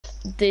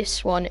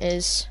this one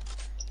is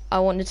I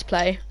wanted to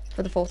play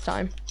for the 4th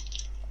time.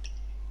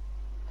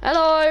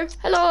 Hello,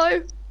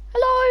 hello,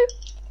 hello.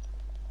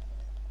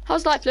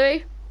 How's life,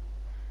 Louis?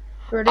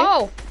 Ready?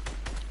 Oh,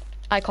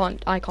 I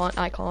can't.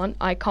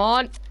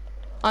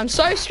 I'm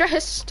so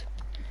stressed.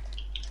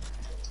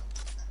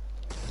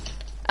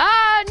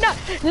 Ah, no.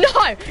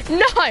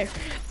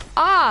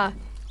 Ah.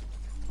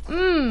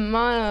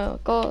 My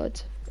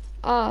God.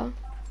 Ah.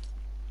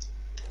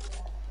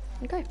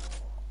 Okay.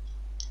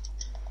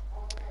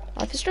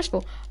 Life is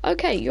stressful.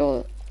 Okay,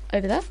 you're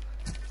over there.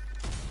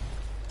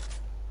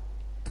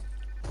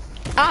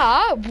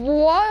 Ah,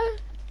 what?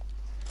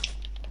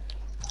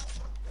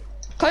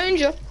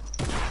 Conjure.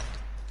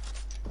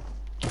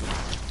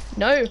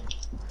 No.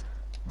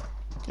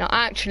 No,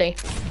 actually.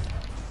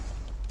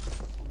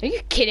 Are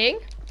you kidding?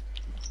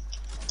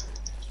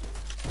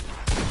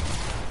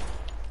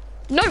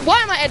 No,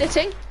 why am I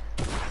editing?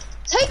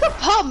 Take a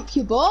pump,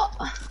 you bot.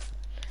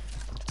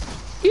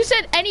 You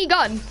said any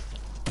gun.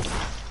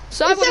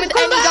 So I went with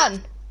any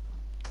gun.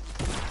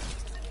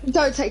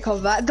 Don't take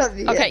combat, don't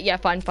do Okay, it. yeah,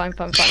 fine. I'll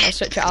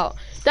switch it out.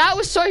 That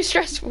was so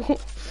stressful.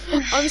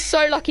 I'm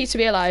so lucky to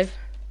be alive.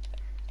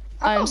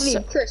 I can't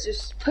believe Chris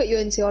just put you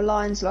into your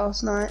lines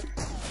last night.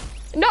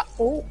 No.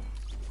 Oh.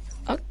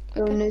 Okay.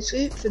 No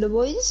scoop for the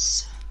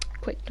boys.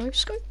 Quick no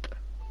scope.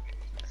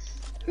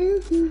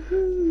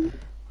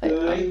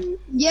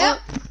 Yep.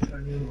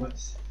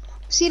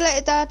 See you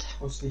later, Dad.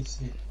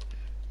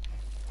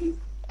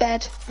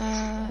 Bed.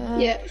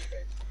 Yeah.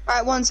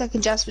 Alright, 1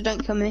 second, Jasper,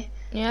 don't kill me.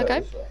 Yeah,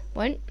 okay.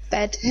 Won't.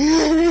 Bed.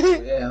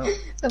 Yeah.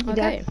 Love you,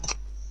 Okay. Dad.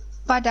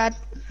 Bye, Dad.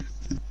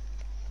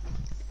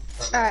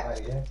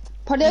 Alright.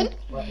 Pardon?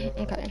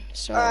 Okay,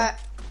 so... Alright.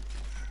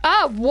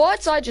 Ah,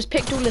 what? I just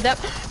picked all of them.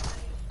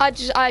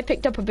 I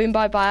picked up a boom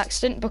by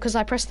accident because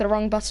I pressed the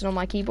wrong button on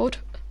my keyboard.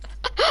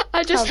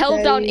 I just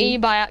held down E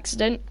by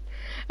accident.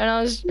 And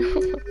I was...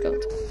 Oh my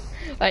God.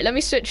 Wait, let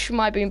me switch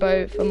my boom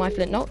bow for my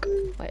flint knock.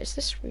 Wait, is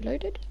this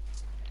reloaded?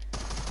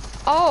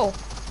 Oh!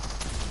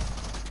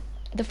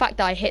 The fact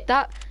that I hit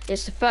that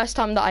is the first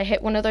time that I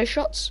hit one of those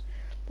shots.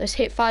 Those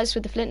hit fires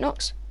with the flint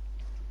knocks.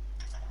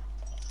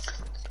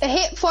 A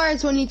hip fire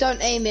is when you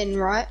don't aim in,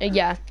 right?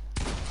 Yeah.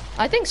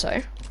 I think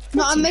so.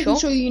 No, I'm making sure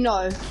sure you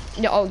know.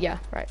 Yeah, oh yeah,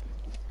 right.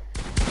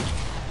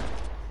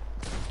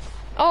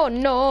 Oh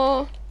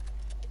no!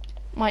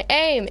 My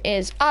aim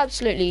is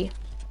absolutely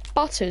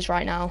butters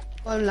right now.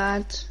 Oh,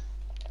 lad.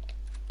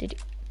 Did you?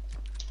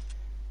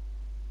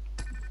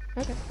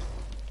 Okay.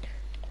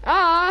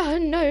 Ah,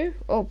 no.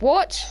 Oh,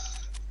 what?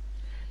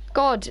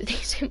 God,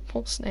 these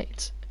impulse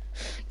nades.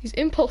 These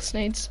impulse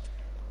nades.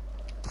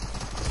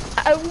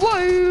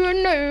 Whoa,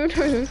 no.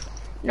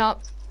 No.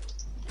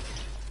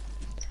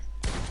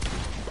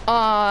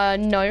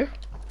 No.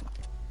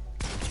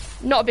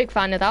 Not a big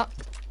fan of that.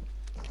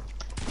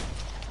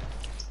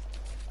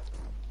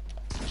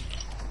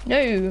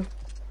 No.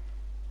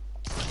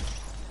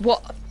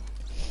 What?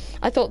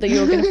 I thought that you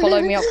were going to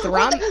follow me up the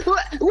ramp.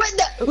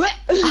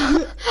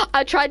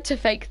 I tried to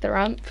fake the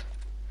ramp,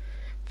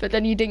 but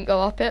then you didn't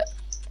go up it.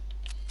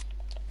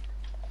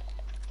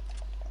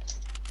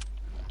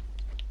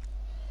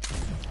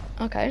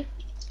 Okay.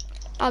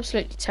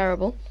 Absolutely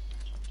terrible.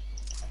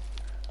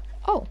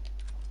 Oh.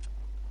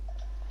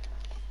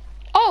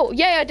 Oh,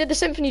 yeah, I did the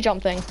symphony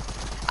jump thing.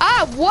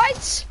 Ah,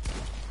 what?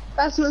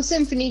 That's not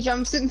symphony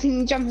jump.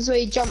 Symphony jump is where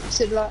you jump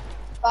to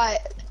like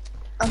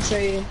I'll show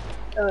you.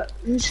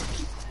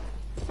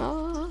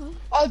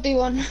 I'll do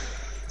one.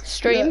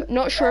 Stream. Look,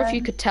 Not sure if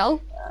you could tell,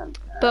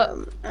 but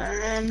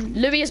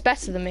Louis is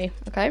better than me.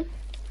 Okay.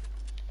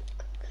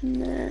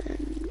 And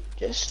then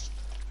just.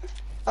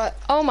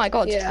 Oh my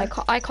God! Yeah.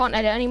 I can't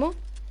edit anymore.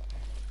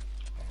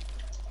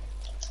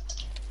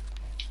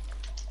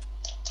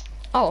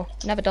 Oh,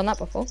 never done that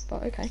before,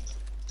 but okay.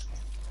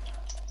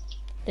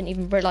 Didn't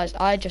even realise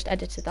I just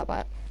edited that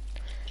by.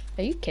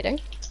 Are you kidding?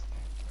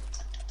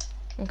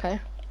 Okay.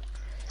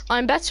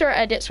 I'm better at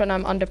edits when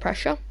I'm under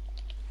pressure.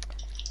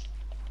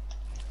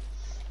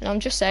 And I'm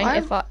just saying,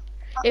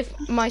 if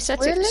my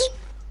settings,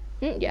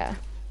 Really? Yeah.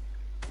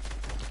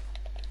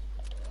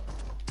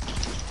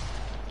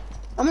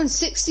 I'm on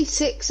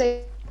 66.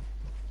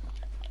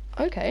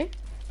 Okay.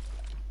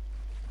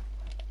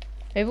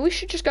 Maybe we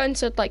should just go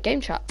into like game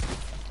chat.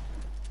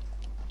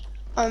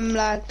 I'm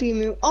like,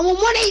 I'm on 1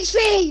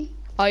 HP.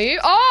 Are you?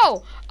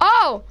 Oh!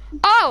 Oh!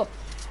 Oh!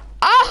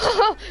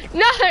 Oh!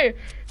 No!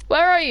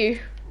 Where are you?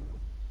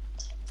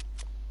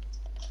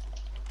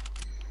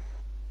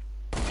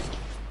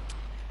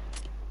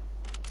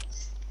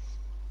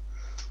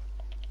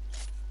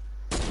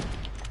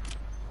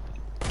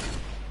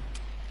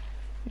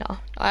 No,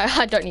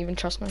 I don't even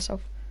trust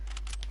myself.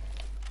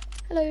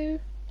 Hello.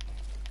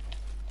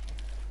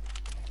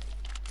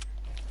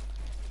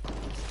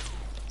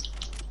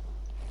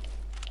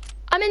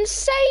 I'm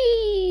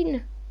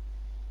insane!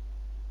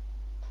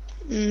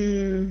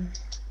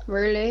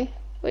 Really?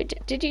 Wait,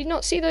 did you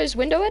not see those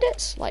window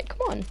edits? Like,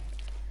 come on.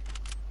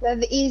 They're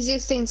the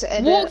easiest thing to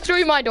edit. Walk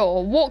through my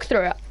door. Walk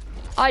through it.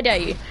 I dare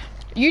you.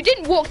 You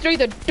didn't walk through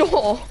the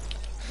door.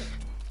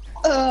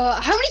 How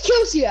many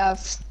kills do you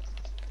have?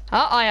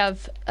 I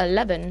have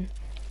 11.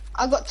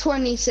 I got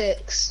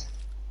 26.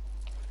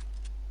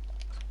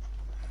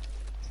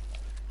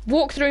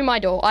 Walk through my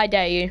door, I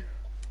dare you.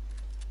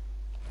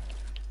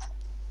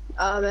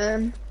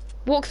 Man.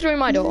 Walk through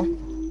my door.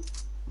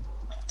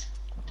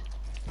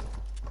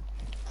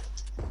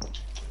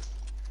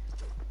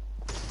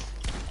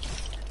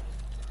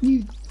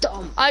 You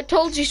dumb. I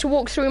told you to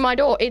walk through my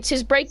door. It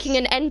is breaking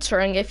and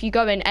entering if you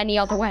go in any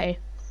other way.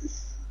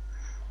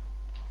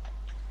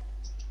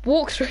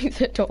 Walk through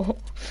the door.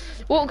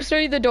 Walk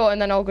through the door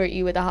and then I'll greet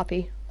you with a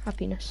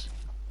happiness.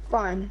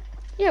 Fine.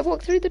 Yeah,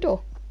 walk through the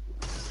door.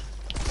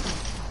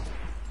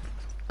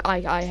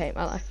 I hate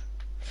my life.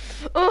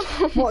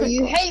 What,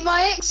 you hate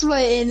my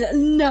exploiting?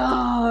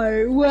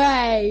 No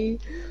way.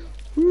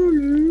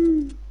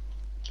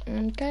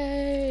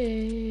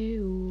 Okay.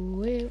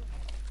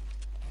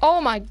 Oh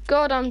my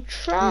god, I'm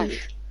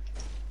trash.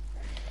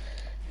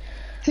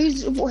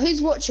 Who's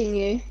watching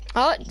you?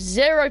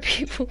 0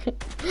 people.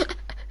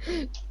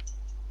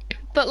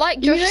 But like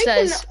Josh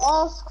says, you can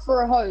ask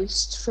for a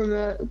host from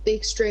a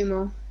big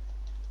streamer.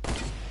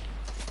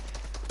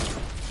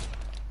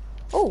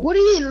 Oh, what do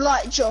you mean,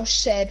 like Josh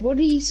said? What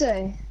did he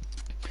say?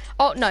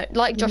 Oh no,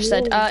 like Josh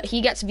said, he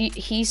gets view.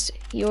 He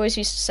always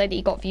used to say that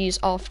he got views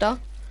after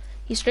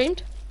he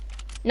streamed.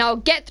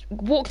 Now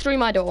walk through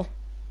my door.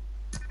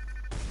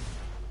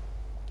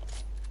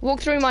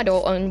 Walk through my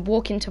door and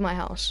walk into my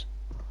house.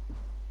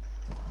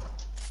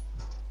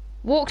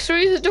 Walk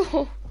through the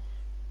door.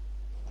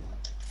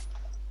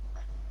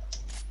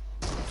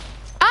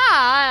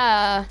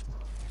 Ah!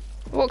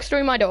 Walk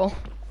through my door.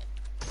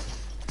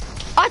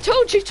 I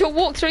told you to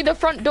walk through the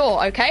front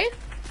door, okay?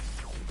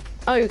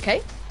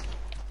 Okay.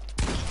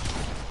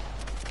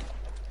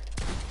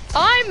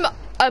 I'm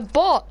a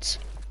bot.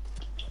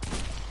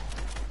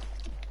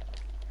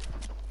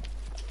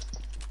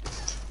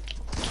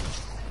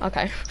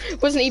 Okay.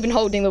 Wasn't even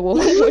holding the wall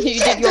when you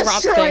did your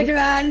rap thing.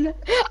 Man.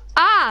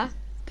 Ah!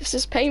 This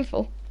is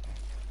painful.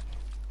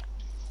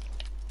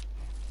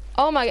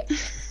 Oh my...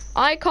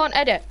 I can't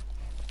edit.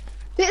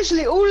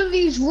 Literally, all of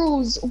these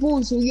walls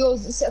were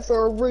yours except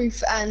for a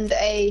roof and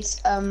a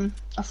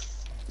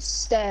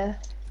stair.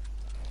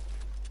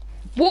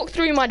 Walk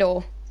through my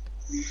door.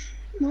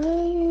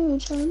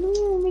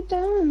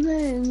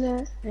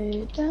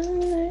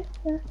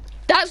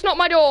 That's not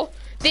my door.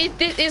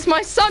 This is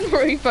my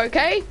sunroof,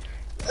 okay?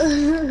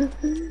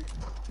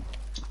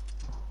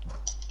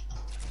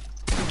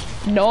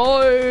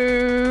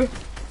 No.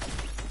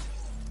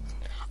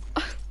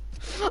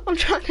 I'm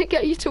trying to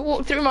get you to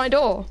walk through my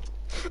door.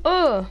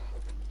 Oh,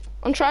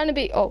 I'm trying to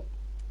be. Oh.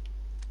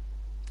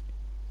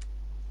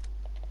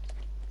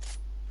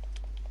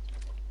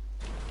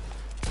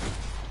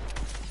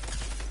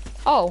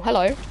 Oh,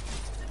 hello.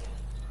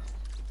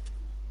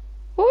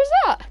 What was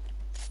that?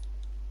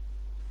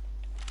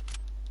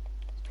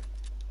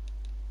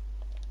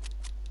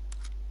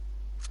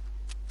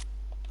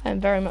 I am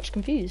very much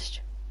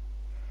confused.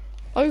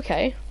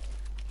 Okay.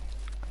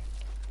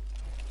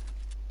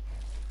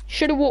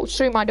 Should have walked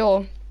through my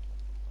door.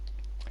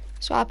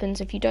 That's what happens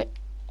if you don't.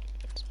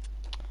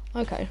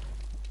 Okay.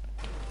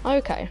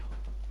 Okay.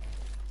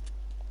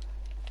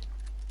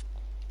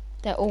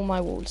 They're all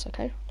my walls,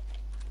 okay?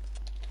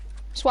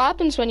 That's what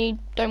happens when you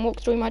don't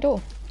walk through my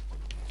door.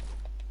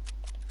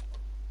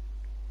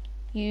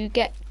 You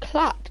get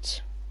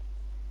clapped.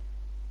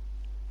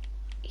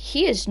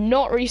 He is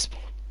not respawning.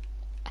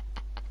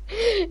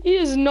 He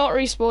is not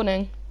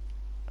respawning.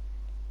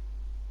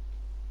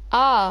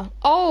 Ah.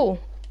 Oh.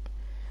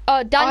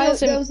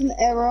 Daniel's there was an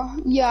error.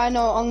 Yeah, I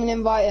know. I'm gonna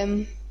invite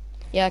him.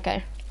 Yeah,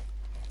 okay.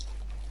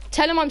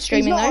 Tell him I'm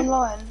streaming, He's not though.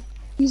 online.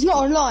 He's not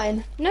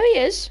online. No, he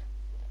is.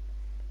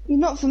 He's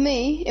not for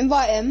me.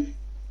 Invite him.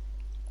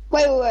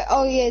 Wait.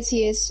 Oh, he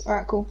is.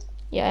 Alright, cool.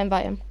 Yeah,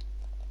 invite him.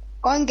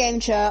 Go on game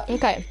chat.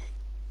 Okay.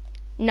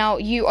 Now,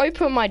 you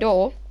open my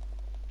door,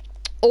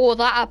 or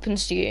that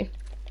happens to you.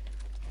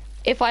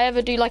 If I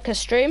ever do, like, a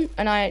stream,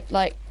 and I,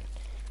 like,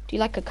 do,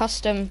 like, a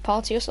custom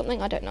party or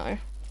something, I don't know.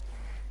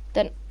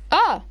 Then,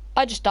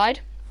 I just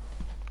died.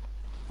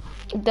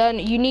 Then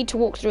you need to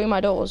walk through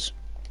my doors.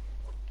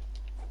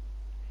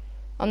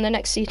 On the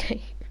next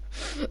CD.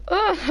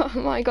 Oh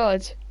my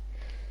god.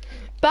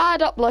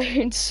 Bad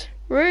uploads.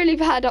 Really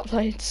bad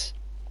uploads.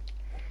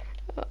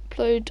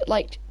 Upload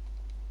like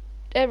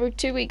every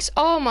 2 weeks.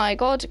 Oh my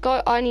god.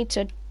 I need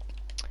to...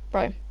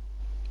 Bro.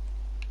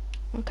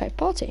 Okay,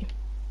 party.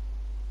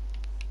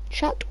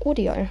 Chat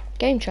audio.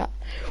 Game chat.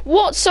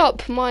 What's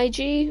up, my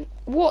G?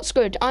 What's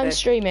good? I'm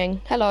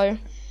streaming. Hello.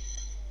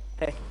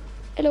 Hey.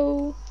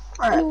 Hello.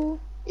 Alright. Hello.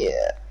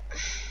 Yeah.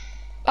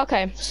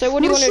 Okay, so what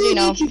do you want to do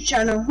now? What's your YouTube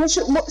channel? What's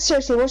your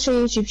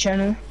YouTube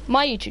channel?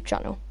 My YouTube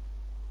channel.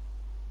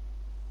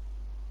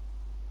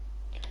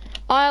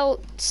 I'll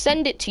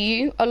send it to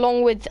you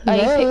along with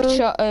a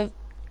picture of...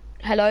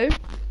 Hello?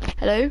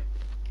 Hello?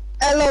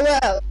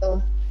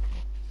 LOL.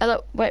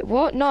 Hello? Wait,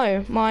 what?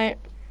 No, my...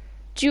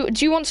 Do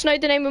you want to know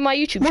the name of my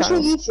YouTube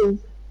channel? What's your YouTube?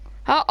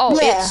 Oh,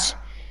 Yeah.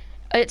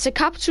 it's a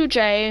capital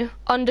J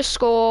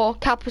 _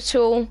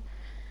 capital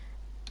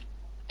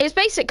It's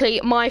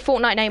basically my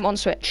Fortnite name on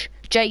Switch.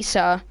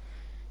 Jaser.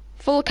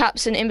 Full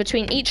caps, and in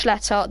between each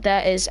letter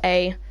there is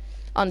a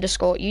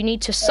underscore. You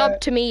need to sub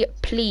to me,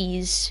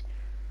 please.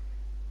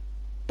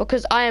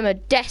 Because I am a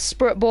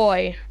desperate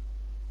boy.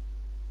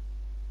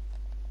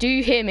 Do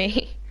you hear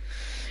me?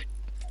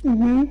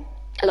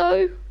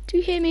 Hello, do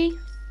you hear me?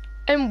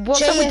 And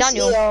what's up with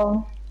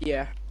Daniel?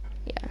 Yeah.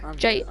 Yeah.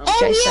 Yeah,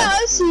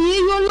 I see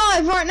you. You're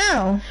live right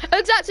now.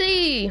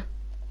 Exactly.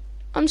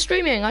 I'm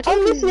streaming. I'm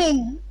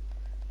listening.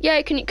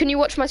 Yeah, can you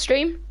watch my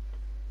stream?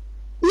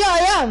 Yeah, I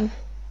am.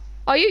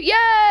 Are you?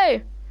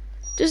 Yay!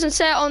 Doesn't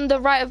say it on the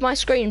right of my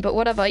screen, but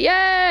whatever.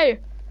 Yay!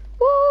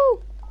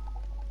 Woo!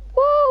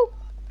 Woo!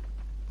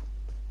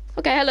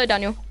 Okay, hello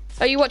Daniel.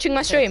 Are you watching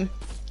my stream?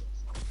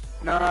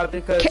 No,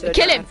 because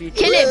kill him!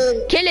 Kill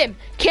him! Kill him!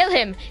 Kill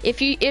him!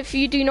 If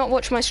you do not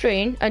watch my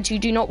screen and you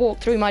do not walk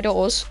through my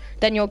doors,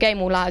 then your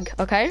game will lag.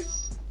 Okay?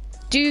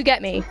 Do you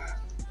get me?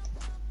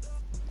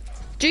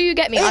 Do you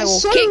get me? I will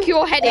kick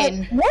your head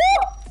in. What?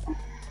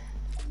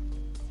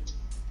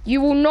 You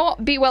will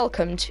not be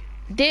welcomed.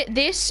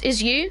 This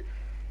is you.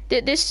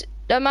 This.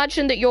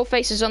 Imagine that your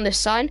face is on this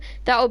sign.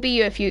 That will be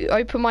you if you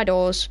open my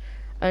doors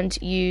and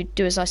you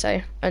do as I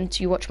say and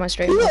you watch my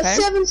stream. You got okay?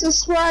 7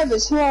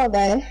 subscribers. Who are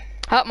they?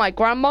 My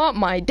grandma,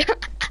 my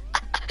dad,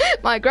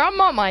 my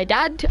grandma, my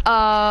dad.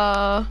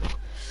 Some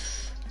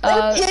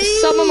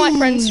of my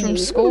friends from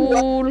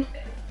school.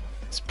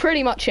 It's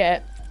pretty much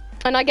it.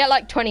 And I get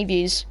like 20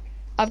 views.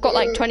 I've got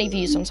like 20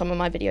 views on some of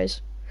my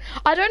videos.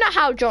 I don't know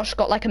how Josh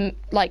got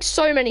like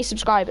so many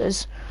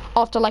subscribers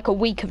after like a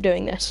week of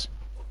doing this.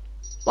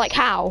 Like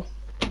how?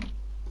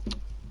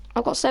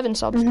 I've got 7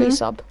 subs. Please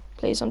sub.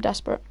 Please, I'm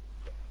desperate.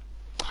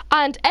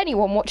 And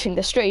anyone watching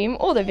the stream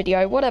or the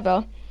video,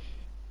 whatever,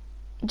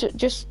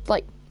 just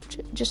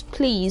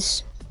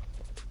please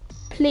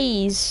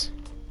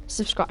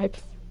subscribe.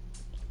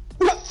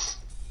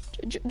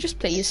 Just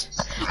please.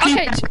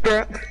 Okay.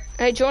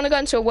 Hey, do you want to go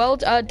into a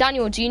world?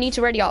 Daniel, do you need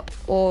to ready up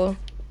or?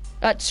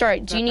 Sorry,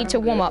 do you need to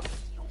warm up?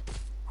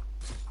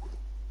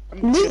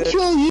 Link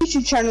your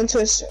YouTube channel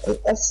to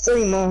a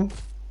streamer.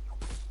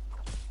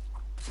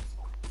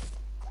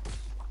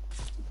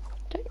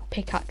 Don't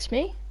pickaxe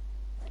me.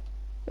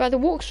 You either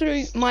walk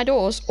through my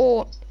doors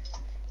or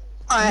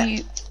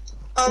you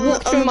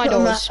walk through my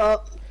doors.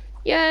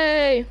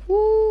 Yay!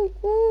 Woo,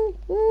 woo,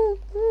 woo,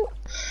 woo.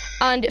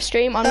 And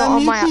stream, I'm not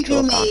on my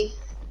actual account.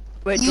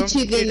 Wait, do you want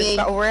to do this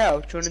battle royale?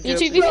 Do you want to do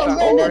YouTube this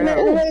battle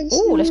royale?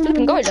 Oh, let's flip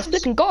and go, let's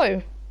flip and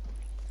go.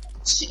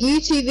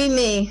 YouTube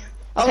me.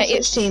 Okay,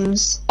 switch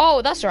teams.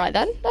 Oh, that's alright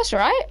then. That's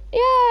alright.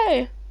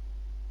 Yay!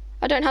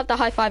 I don't have the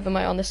high five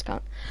emote on this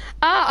account.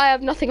 I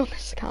have nothing on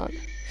this account.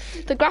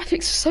 The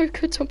graphics are so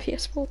good on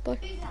PS4 though.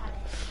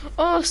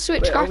 Oh,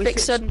 Switch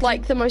graphics are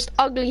like the most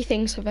ugly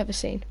things I've ever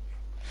seen.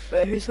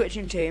 Wait, who's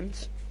switching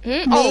teams?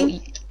 Oh,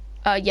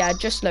 yeah,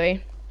 just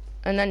Louis.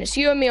 And then it's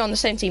you and me on the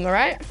same team,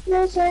 alright?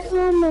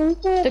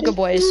 The good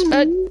boys.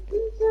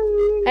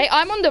 Hey,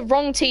 I'm on the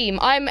wrong team.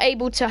 I'm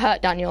able to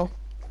hurt Daniel.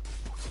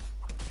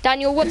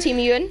 Daniel, what team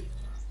are you in?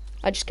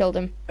 I just killed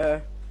him.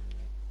 Uh-oh.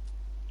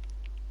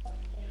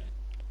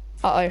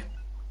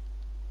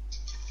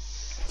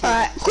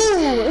 Alright,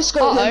 cool, let's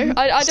go. Uh-oh.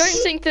 I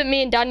don't think that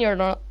me and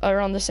Daniel are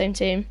on the same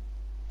team.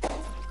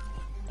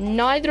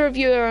 Neither of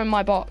you are in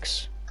my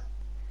box.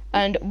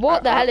 And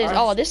what the hell is...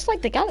 Oh, this is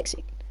like the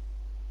galaxy.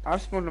 I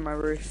spawned on my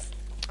roof.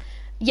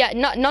 Yeah,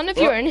 none of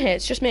you are in here.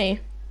 It's just me.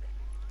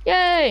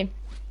 Yay!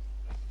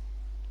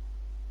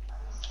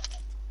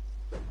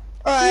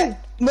 Alright,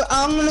 but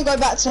I'm gonna go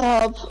back to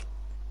hub.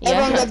 Yeah.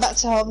 Everyone go back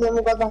to hub, then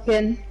we'll go back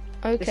in.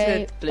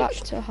 Okay, back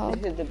to hub.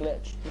 This is the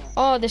glitch. No.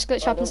 Oh, this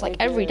glitch happens like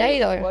every day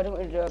though. Why don't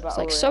we do a battle It's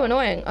like royale? so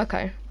annoying.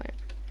 Okay. Wait.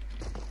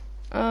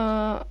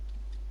 I'm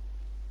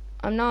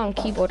now on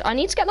keyboard. I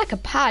need to get like a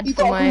pad You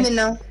for gotta my... come in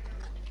now.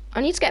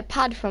 I need to get a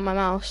pad for my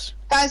mouse.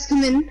 Guys,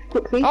 come in,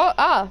 quickly.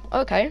 Oh,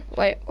 okay.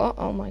 Wait,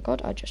 oh my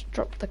god, I just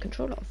dropped the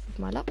controller off of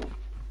my laptop.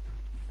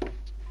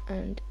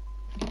 And...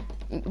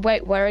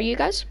 Wait, where are you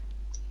guys?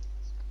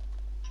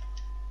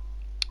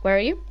 Where are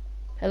you?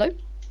 Hello?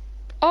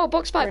 Oh,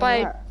 box fight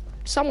by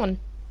someone.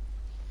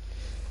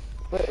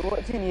 Wait,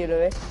 what team are you,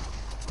 Louis?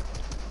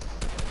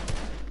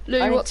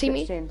 Louis, what team are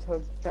you? Teams,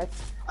 so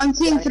that's... I'm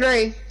team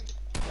 3.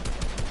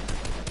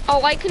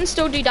 Oh, I can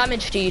still do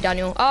damage to you,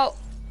 Daniel. Oh.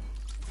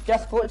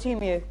 Just what team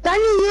are you?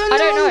 Daniel, you're on I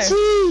don't the wrong know.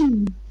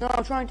 team. No,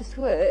 I'm trying to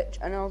switch,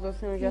 and I was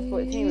listening to just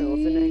what team it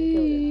was, and then you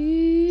killed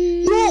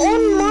it. You're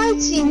on my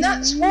team,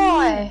 that's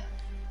why.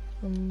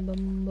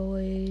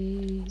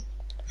 Boy.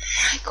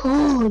 My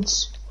god.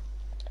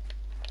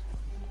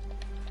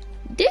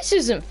 This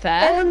isn't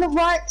They're fair. on the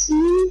right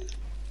team.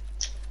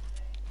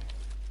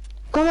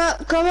 Come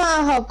out of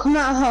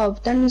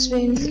hub. Daniel's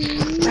been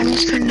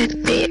a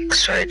dick,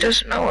 so he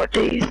doesn't know what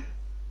to do.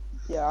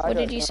 Yeah, What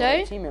did you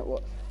say? What team it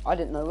was. I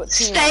didn't know what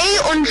team. Stay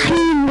on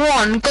team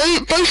 1. Go.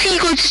 Both of you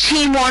go to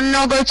team 1, and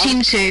I'll go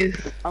team 2.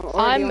 I'm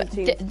already on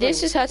team this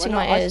 3. is hurting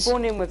Well, no, my I ears.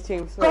 spawned in with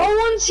team 3. Go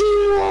on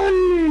team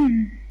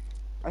 1.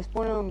 I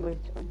spawned in with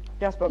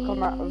Jasper.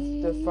 Come out of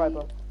the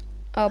fiber.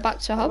 Oh, back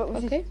to hub.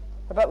 Okay.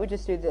 about we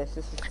just do this?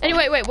 This is fun.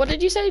 Anyway, wait, what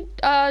did you say,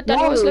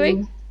 Daniel was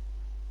Louis?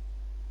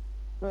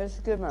 No, it's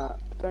a good map.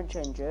 Don't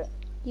change it.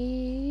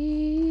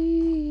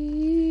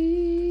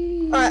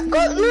 Alright,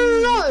 go.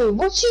 No.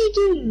 What are you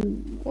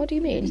doing? What do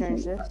you mean?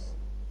 Change this.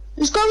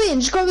 Just go in.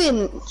 Just go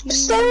in.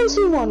 Stay on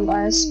team 1,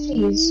 guys,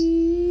 please.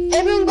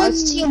 Everyone go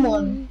to team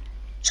 1.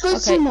 Just go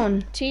to team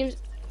 1. Teams.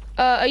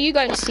 Are you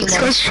going to team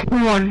 1? Let's go to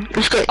team 1.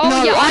 Let's go. Oh,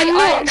 no, yeah, I'm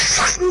not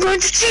fucking going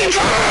to team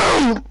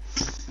 1.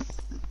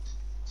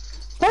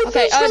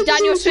 Okay,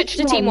 Daniel, switch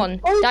to team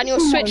 1. Daniel,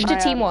 switch to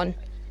team 1.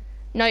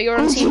 No, you're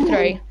on team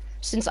 3.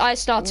 Since I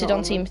started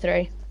on team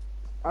 3.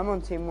 I'm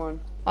on team 1.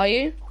 Are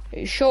you? Are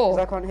you sure? 'Cause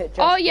I can't hit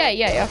Oh,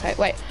 yeah, okay,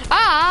 wait.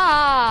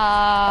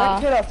 Ah!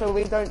 Don't kill us or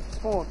we don't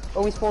spawn.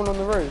 Or we spawn on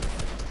the roof.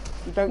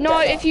 You don't No,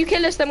 get that. if you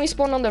kill us, then we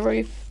spawn on the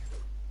roof.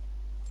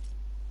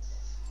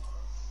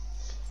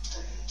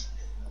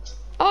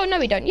 Oh, no,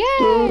 we don't.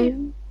 Yay!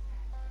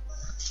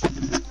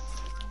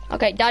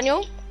 Okay,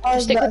 Daniel,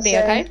 stick with me,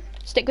 okay?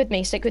 Stick with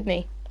me, stick with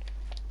me.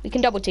 We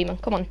can double team him.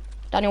 Come on.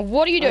 Daniel,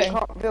 what are you doing?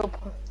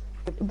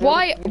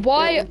 Why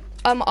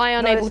am I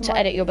unable to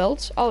edit your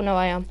builds? Oh, no,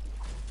 I am.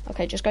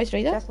 Okay, just go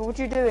through there. Jasper, what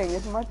are you doing?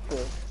 This is my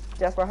build.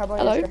 Jasper, how about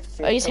Hello? your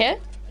strategy? Oh, he's here?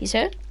 He's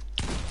here?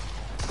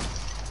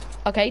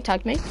 Okay,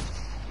 tag me.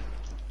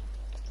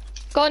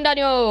 Go on,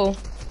 Daniel!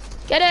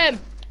 Get him!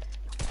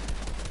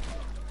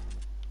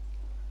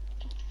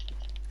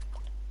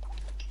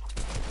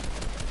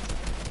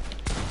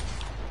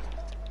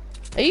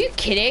 Are you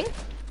kidding?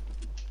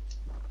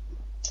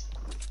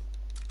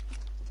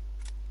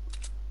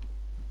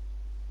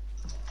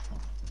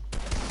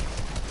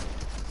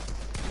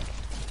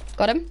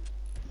 Got him?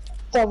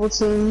 Double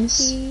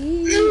teams.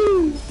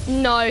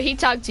 No, he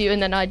tagged you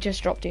and then I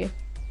just dropped you.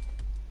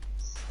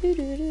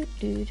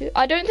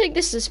 I don't think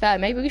this is fair.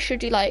 Maybe we should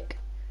do like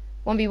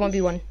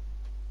 1v1v1.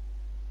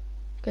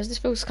 Because this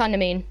feels kind of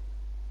mean.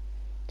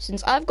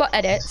 Since I've got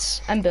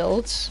edits and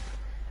builds,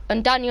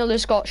 and Daniel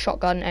has got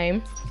shotgun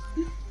aim.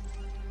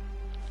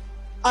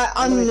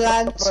 I'm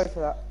lagged.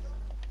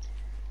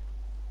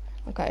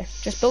 Okay,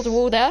 just build a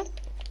wall there.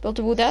 Build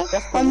a wall there.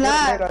 I'm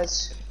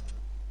lagged.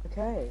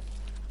 Okay.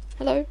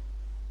 Hello.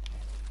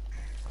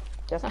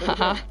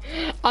 Jasper,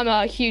 I'm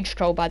a huge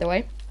troll, by the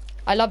way.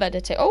 I love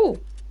editing. Oh,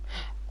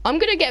 I'm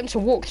gonna get him to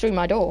walk through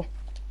my door.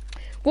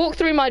 Walk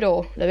through my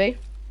door, Louis.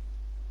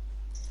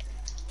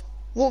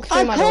 Walk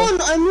through my door. I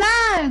can't. I'm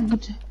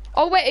lagged.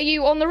 Oh wait, are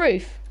you on the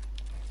roof?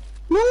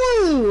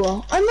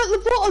 No, I'm at the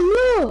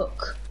bottom.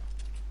 Look.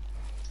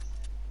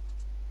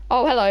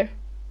 Oh, hello.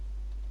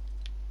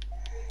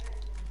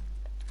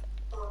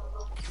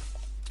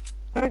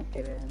 don't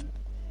get in.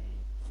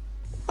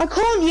 I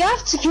can't. You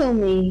have to kill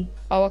me.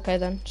 Oh, okay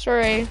then.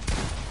 Sorry.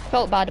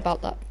 Felt bad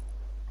about that.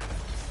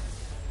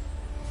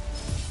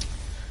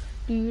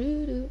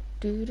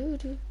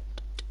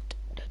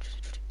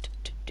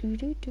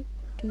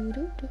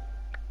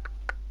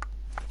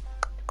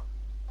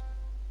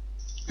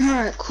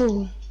 Alright,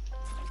 cool.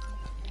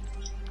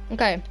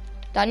 Okay.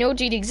 Daniel,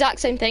 do the exact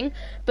same thing,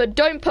 but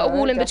don't put a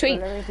wall in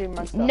between.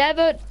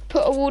 Never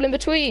put a wall in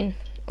between.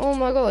 Oh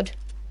my god.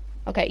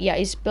 Okay, yeah,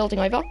 he's building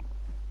over.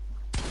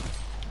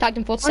 Tagged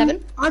him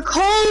 47. I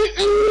can't.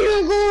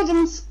 Oh my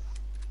god,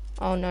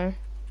 Oh no.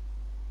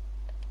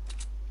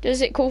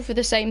 Does it call for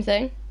the same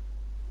thing?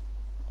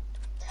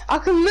 I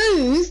can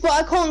move, but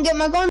I can't get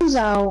my guns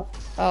out.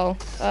 Oh,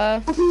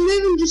 I can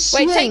move and just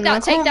swing. wait, take that, I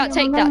take can't that, get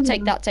take my that, guns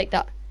take out. that, take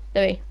that.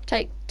 Louis,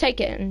 take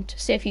it and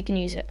see if you can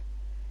use it.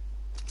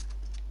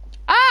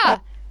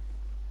 Ah!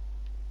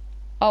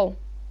 Oh.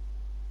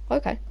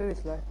 Okay.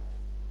 Seriously.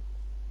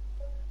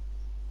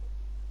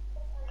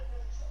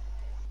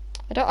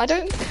 I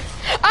don't.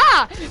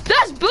 Ah!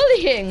 That's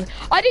bullying!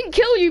 I didn't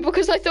kill you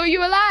because I thought you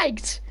were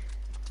lagged.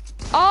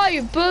 Oh,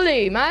 you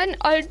bully, man.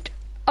 I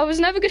was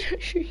never gonna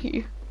shoot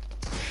you.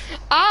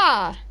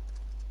 Ah!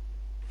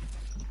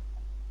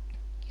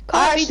 You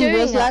can't be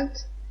doing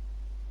that.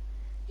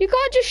 You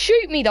can't just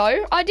shoot me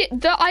though. I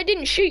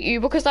didn't shoot you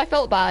because I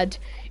felt bad.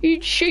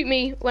 You shoot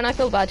me when I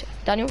feel bad.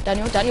 Daniel,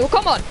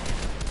 come on!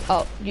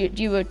 Oh,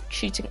 you were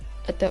shooting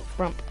at the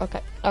ramp.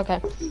 Okay, okay.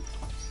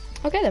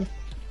 Okay then.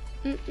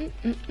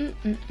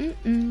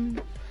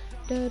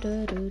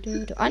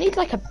 I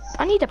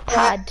need a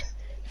pad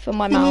for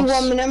my mouse. Give me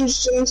 1 minute, I'm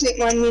just gonna take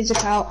my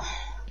music out.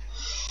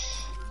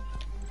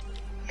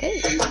 Okay.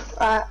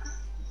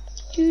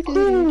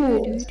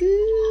 Cool.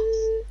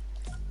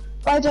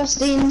 Bye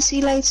Justine, see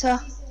you later.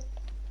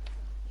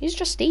 Who's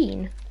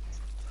Justine?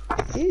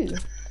 Ooh.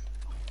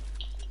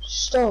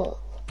 Stop.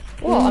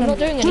 What? I'm not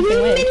doing Give me anything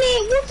a weird.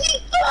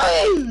 minute, what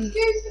are you doing?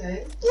 Excuse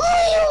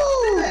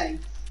me.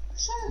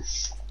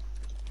 Shush.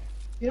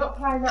 You're not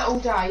playing that all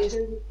day, you're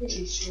doing the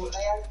finish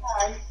shortly,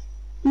 okay?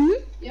 Hmm?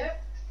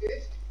 Yep,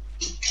 good.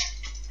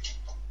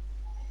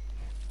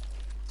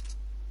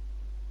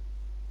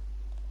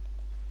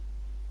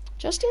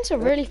 Justine's a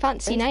really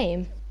fancy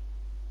name.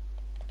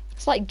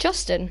 It's like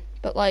Justin,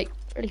 but like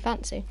really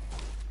fancy.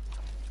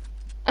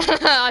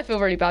 I feel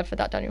really bad for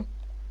that, Daniel.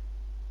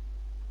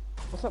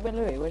 What's up with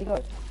Louis? Where'd he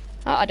go?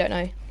 I don't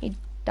know. He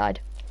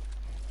died.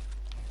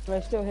 No,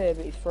 he's still here,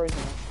 but he's frozen.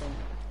 I think.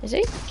 Is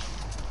he?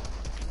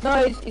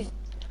 No, he's...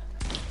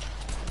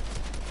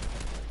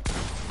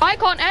 I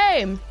can't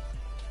aim.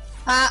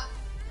 Ah.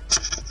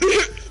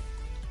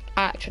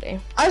 Actually.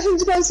 I just want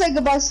to go and say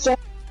goodbye to John.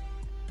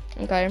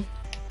 Okay.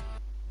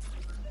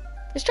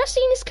 Is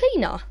Justine his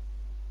cleaner?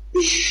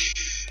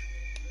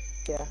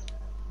 Yeah.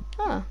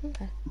 Oh,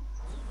 okay.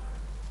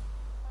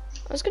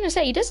 I was gonna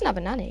say he doesn't have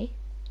a nanny.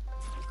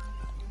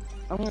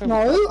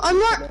 No, I'm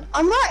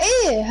right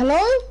here. Hello?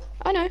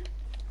 I know.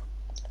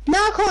 Now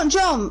I can't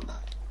jump.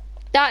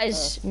 That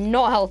is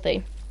not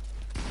healthy.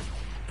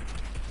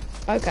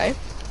 Okay.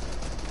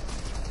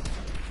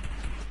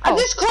 I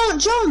just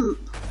can't jump.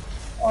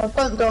 Oh,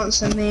 don't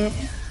dance with me.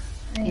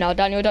 No,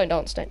 Daniel, don't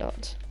dance, don't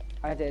dance.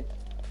 I did.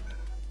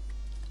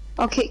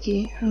 I'll kick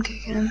you. I'm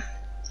kicking him.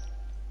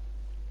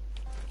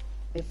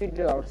 If you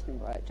do, I'll just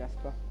invite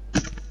Jasper.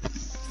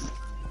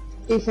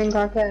 Do you think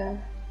I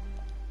care?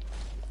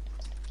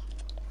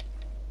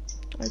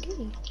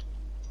 Okay.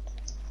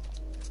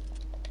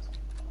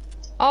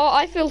 Oh,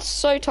 I feel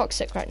so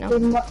toxic right now.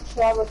 I'd much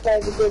rather play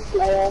the good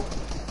player.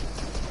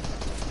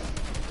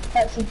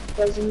 Actually,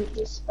 doesn't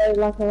just play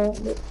like a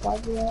good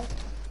 5-year-old.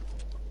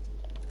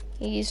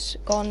 He's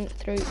gone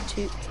through to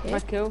here.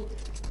 Nice kill.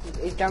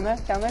 He's down there,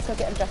 go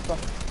get him, Jasper.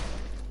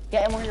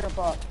 Get him on your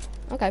apart.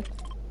 Okay.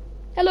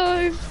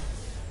 Hello.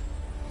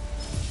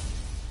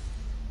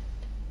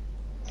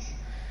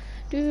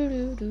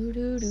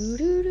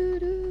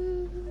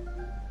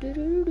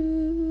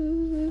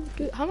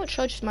 How much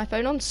charge is my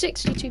phone on?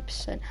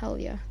 62%. Hell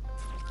yeah.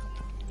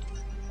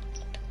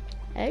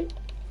 Hey.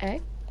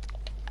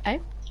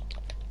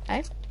 Yeah,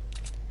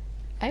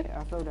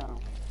 I fell down.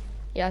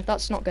 Yeah,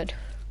 that's not good.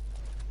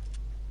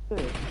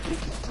 Good.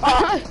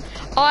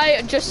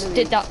 I just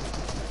did that.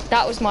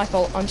 That was my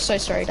fault. I'm so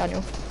sorry,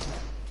 Daniel.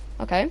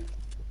 Okay.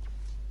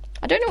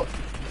 I don't know.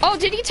 Oh,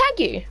 did he tag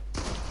you?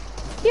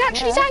 He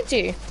actually tagged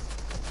you.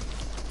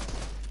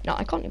 No,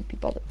 I can't even be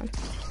bothered, man.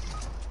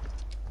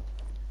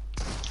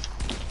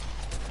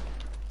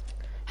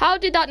 How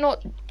did that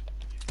not...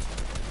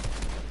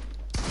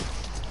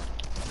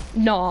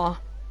 Nah.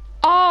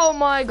 Oh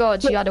my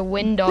god, you had a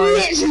window.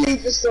 Literally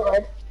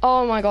destroyed.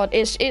 Oh my god,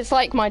 it's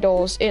like my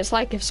doors. It's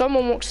like if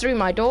someone walks through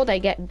my door, they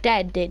get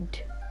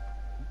deaded.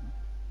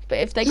 But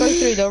if they go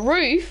through the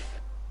roof,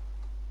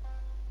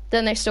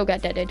 then they still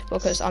get deaded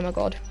because I'm a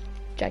god.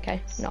 JK.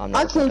 No, I'm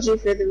not. I killed you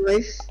through the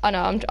roof. I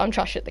know, I'm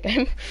trash at the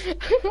game.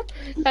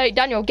 Hey,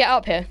 Daniel, get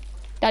up here.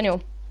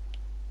 Daniel.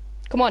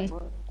 Come on.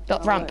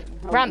 Ramp.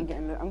 Ramp.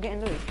 I'm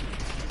getting Louis.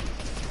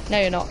 No,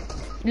 you're not.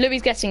 Louis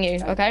getting you,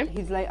 okay?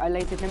 He's late. I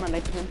lated him.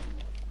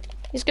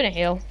 He's gonna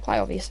heal, quite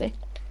obviously.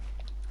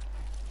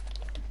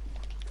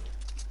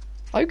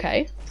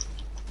 Okay.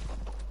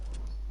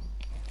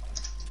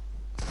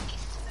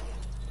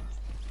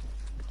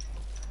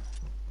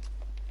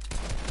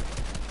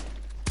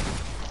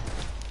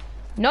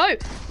 No!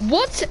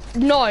 What?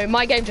 No,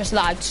 my game just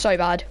lagged so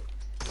bad.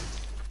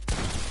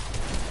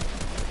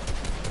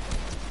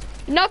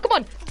 No, come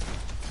on!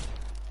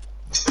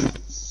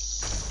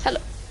 Hello.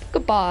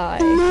 Goodbye.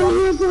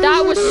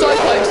 That was so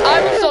close.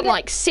 I was on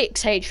like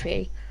 6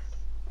 HP.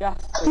 Yeah.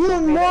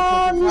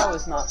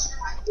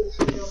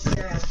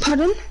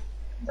 Pardon?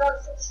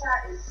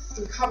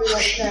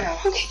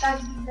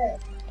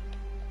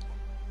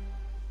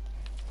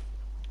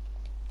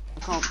 I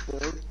can't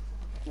build.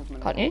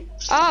 Can't you?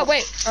 Ah,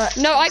 wait.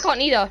 No, I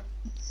can't either.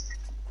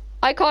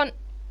 I can't.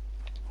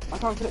 I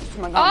can't switch to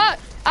my gun.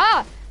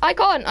 I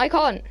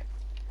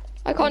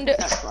can't do.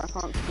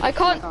 I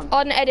can't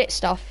unedit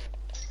stuff.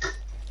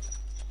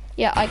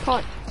 Yeah, I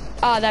can't.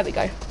 Ah, there we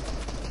go.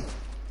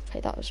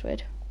 Okay, that was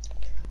weird.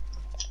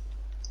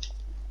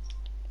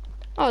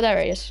 Oh,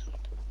 there he is.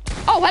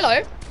 Oh,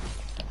 hello.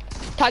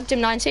 Tagged him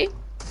 90.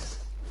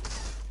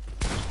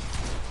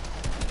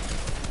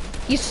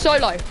 He's so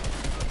low.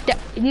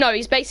 No,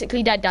 he's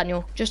basically dead,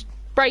 Daniel. Just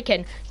break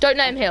in. Don't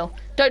let him heal.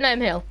 Don't let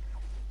him heal.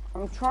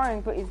 I'm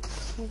trying, but he's...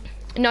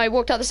 No, he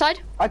walked out the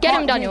side. Get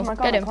him, Daniel.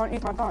 Get him. I can't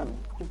use my gun.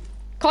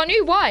 Can't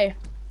you? Why?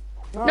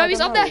 No,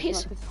 he's up there.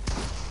 He's...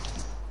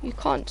 You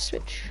can't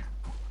switch.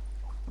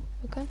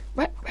 Okay.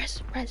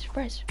 Res.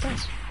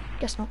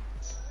 Guess not.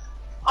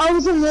 I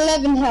was on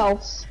 11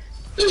 health.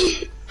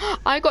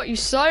 I got you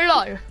so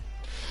low.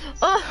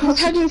 I was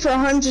heading for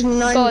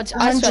 109. God,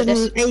 I swear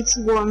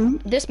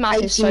 181. This map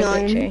 89. is so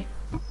glitchy.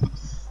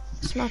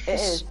 This map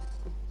is.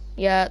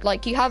 Yeah,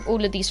 like you have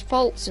all of these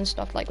faults and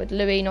stuff, like with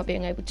Louis not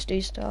being able to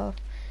do stuff,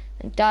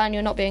 and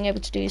Daniel not being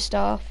able to do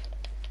stuff.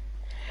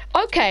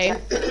 Okay,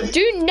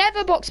 do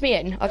never box me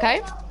in,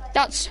 okay?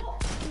 That's.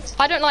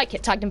 I don't like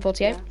it. Tagged in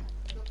 48.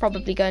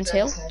 Probably going to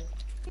heal.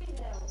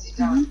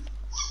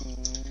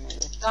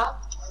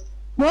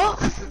 What?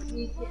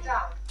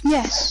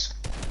 Yes.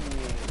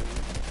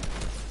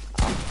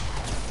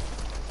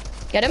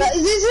 Get him? This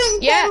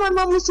isn't Yeah. my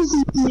mum was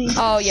talking to me.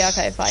 Oh yeah,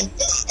 okay, fine.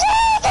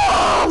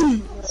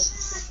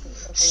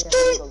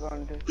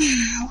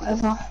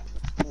 Whatever.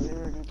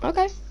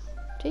 Okay.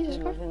 Jesus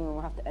Christ.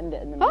 We'll have to end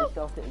it and then Oh.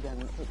 restart it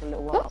again. It took a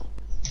little while.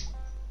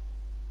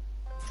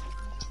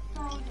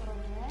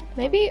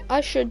 Maybe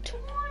I should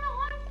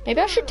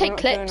take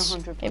clips.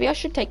 Maybe I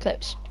should take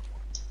clips.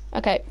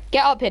 Okay,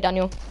 get up here,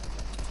 Daniel.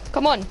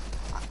 Come on.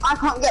 I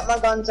can't get my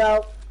guns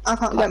out.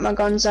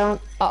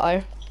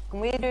 Uh-oh. Can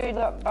we do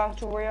that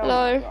battle royale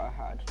Hello. that I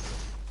had?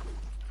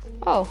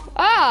 Oh.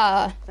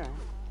 Ah! Yeah.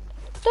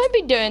 Don't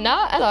be doing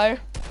that. Hello.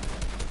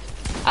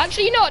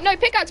 Actually, you know what? No,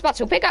 pickaxe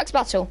battle.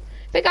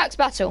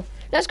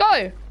 Let's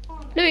go.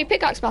 Louis,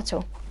 pickaxe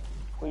battle.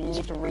 Well, you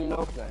need to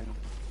relog then.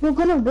 We're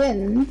gonna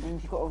win.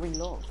 And you've got to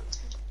relog.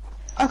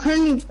 I can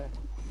only.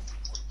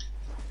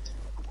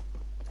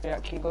 Yeah,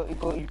 you've got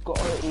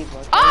to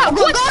either. Ah,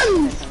 what?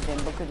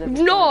 Because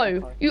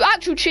No, you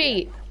actual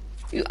cheat.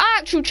 You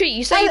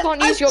say you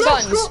can't use your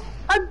guns.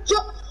 I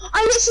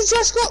literally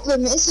just got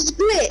them. It's a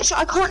glitch.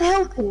 I can't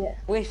help it.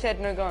 We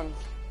said no guns.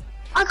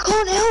 I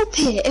can't help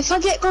it. If I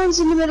get guns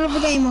in the middle of a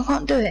game, I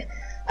can't do it.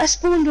 I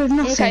spawned with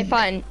nothing. Okay,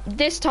 fine.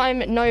 This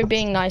time, no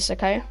being nice,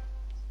 okay?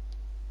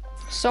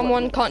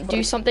 Someone can't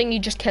do something, you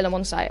just kill them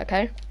on sight,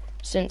 okay?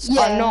 Since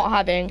I'm not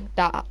having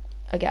that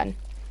again.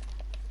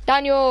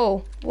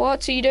 Daniel,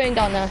 what are you doing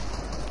down there?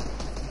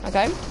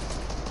 Okay.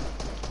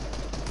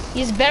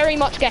 He's very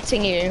much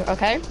getting you,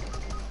 okay?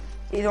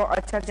 He's I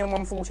tagged him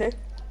 140.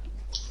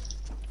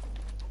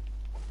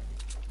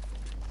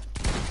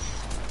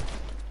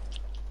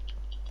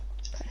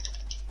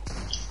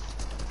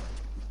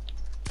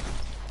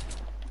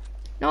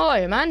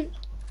 No, man.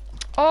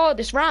 Oh,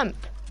 this ramp.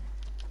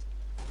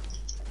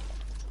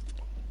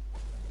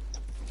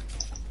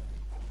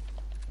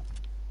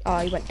 Oh,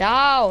 he went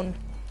down.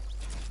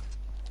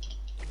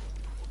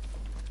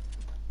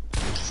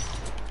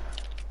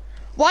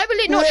 Why will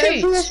it not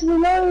shoot?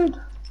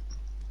 Reload.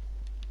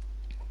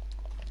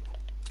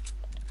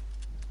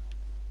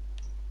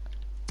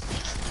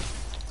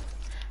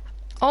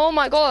 Oh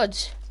my god.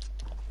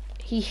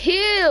 He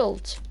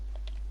healed.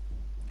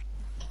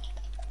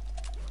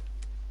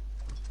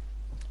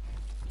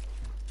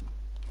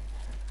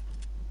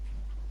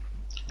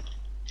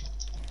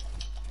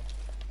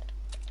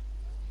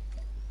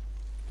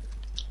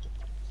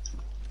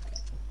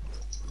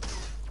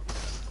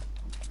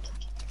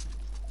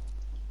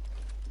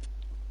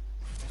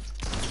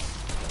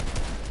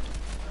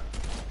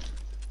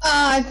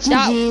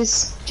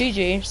 GG's.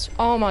 GG's.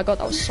 Oh my god,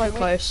 that was so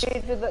close.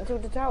 That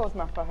Tilted Towers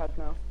map I had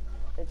now.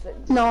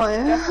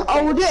 No.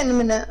 Oh, we'll do it in a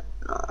minute.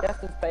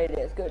 Justin's played it.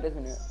 It's good,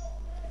 isn't it?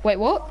 Wait,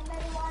 what?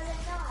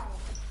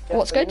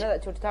 What's good? You know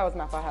that Tilted Towers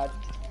map I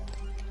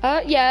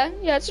had? Yeah,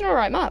 it's an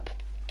alright map.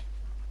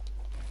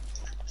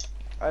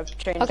 I've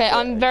changed. Okay,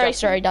 I'm very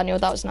Justin. sorry, Daniel,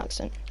 that was an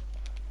accident.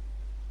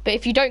 But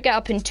if you don't get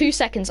up in 2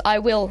 seconds, I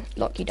will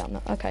lock you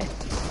down. Okay.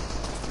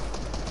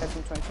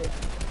 Justin 20.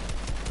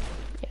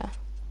 Yeah.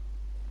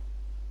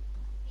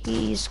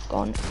 He's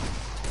gone.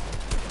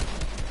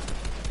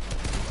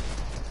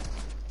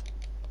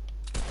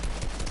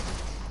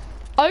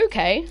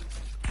 Okay.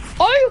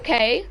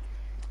 Okay.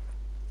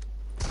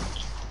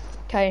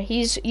 Okay,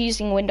 he's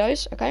using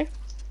windows, okay.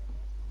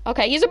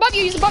 Okay, he's above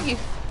you,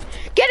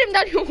 Get him,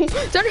 Daniel!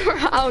 Turn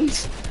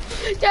around!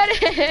 Get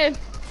him!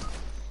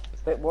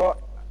 Wait,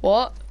 what?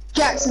 What?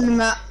 Jack's in the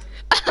map.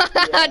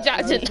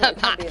 Jack's in the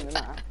Can't be in the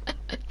map.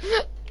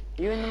 map.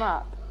 You in the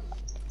map?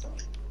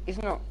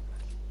 He's not.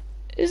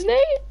 Isn't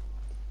he?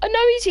 No,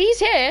 he's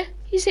here.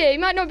 He's here. He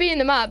might not be in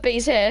the map, but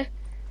he's here.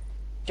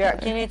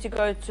 Jack, you need to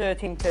go to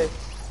team 2.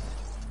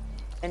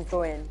 And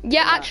join.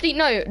 Yeah, actually,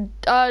 no.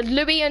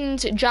 Louis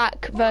and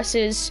Jack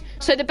versus...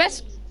 So the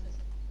best...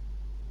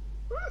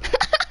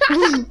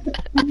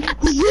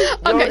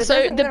 Okay,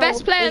 so the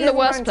best player and the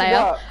worst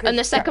player, and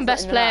the second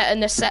best player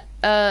and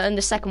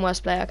the second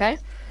worst player, okay?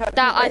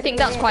 That I think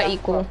that's quite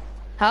equal.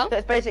 Huh? So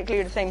it's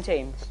basically the same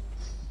teams.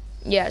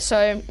 Yeah,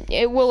 so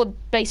it will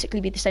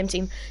basically be the same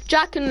team.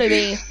 Jack and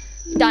Louis,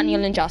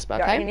 Daniel and Jasper,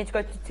 Jack, you okay? need to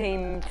go to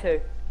team 2.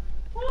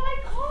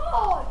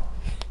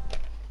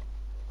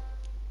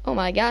 Oh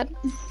my god.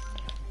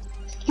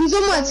 He's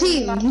on my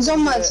team. He's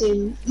on my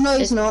team. No,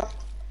 he's not.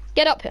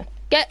 Get up here.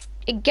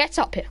 Get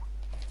up here.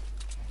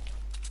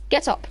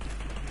 Get up.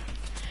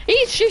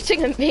 He's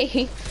shooting at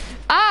me.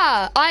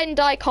 Ah, and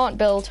I can't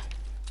build.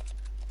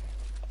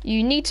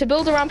 You need to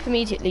build a ramp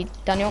immediately,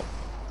 Daniel.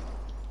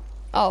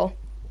 Oh.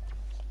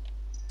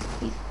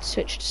 He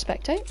switched to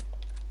spectate.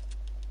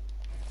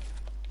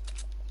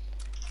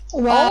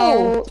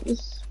 Wow.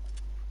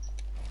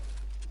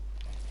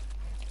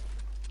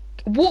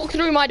 Walk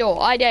through my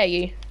door, I dare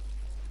you.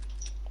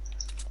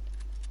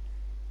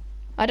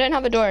 I don't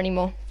have a door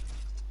anymore.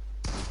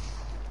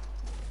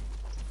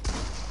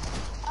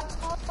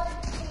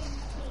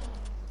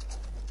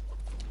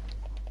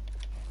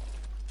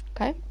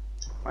 Okay.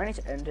 I need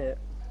to end it.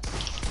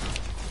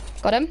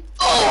 Got him.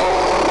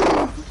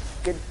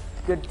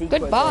 Good decoy.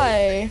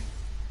 Goodbye.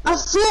 I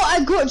thought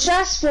I got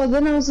Jasper,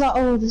 then I was like,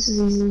 oh, this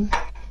is easy.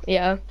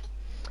 Yeah.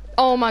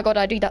 Oh my god,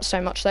 I do that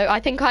so much though. I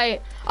think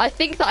that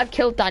I've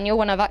killed Daniel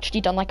when I've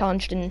actually done like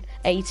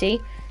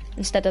 180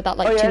 instead of that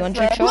like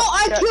 200 shot. No,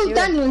 I killed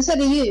Daniel instead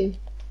of you.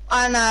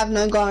 And I have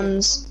no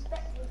guns.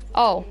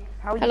 Oh,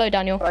 hello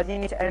Daniel. I do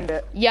need to end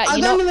it. Yeah, I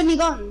don't have any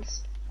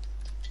guns.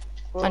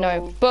 I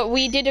know, but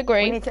we did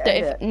agree that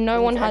if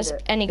no one has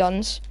any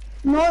guns,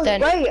 No,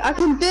 then... wait, I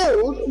can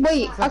build.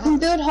 Wait, I can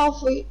build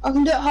halfway. I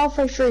can do it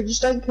halfway through.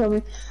 Just don't kill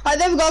me. Alright,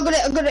 there we go. I got it.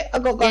 I got it. I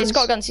got guns. Yeah, he's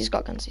got guns. He's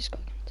got guns. He's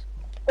got guns.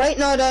 Wait,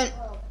 no, I don't.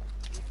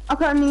 I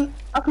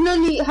can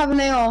only have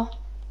an AR.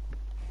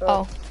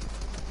 Oh.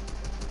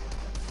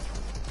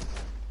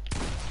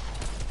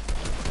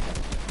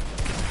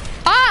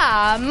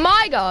 Ah,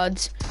 my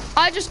God!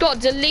 I just got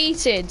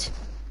deleted.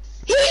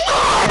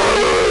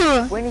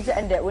 We need to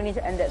end it. We need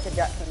to end it so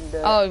Jack can do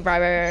it. Oh, right.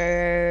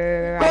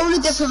 We're on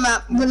a different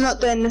map. We're not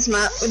doing this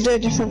map. We'll do a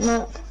different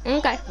map.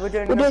 Okay. We'll do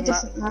We'll do a another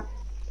different map.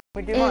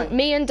 We do mine.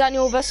 Me and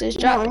Daniel versus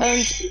Jack No.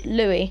 and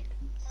Louis.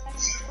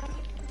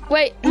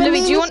 Wait, No,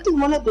 Louis, do you want... Do you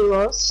want to do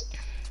yours?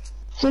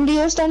 Do you want to do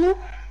yours, Daniel?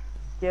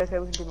 Yeah, okay,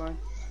 we can do mine.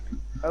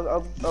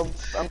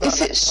 I'm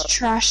If it's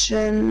trash,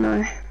 then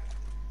no.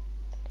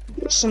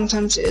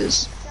 Sometimes it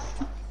is.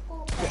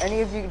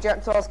 Any of you,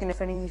 Jack's asking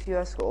if any of you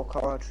have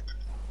scorecard.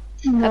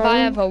 No. Have I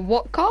have a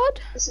what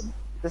card?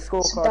 The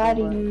scorecard.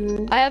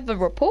 Daddy. I have a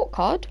report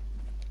card.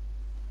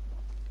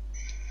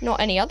 Not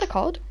any other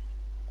card.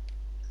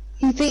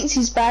 He thinks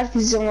he's bad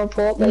because he's on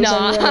report, but he's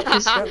Nah. only on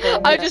his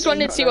I just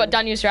wanted to see what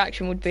Daniel's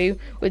reaction would be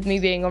with me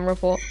being on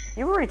report.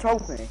 You already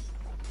told me.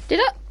 Did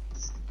it?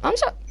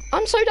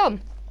 I'm so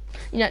dumb.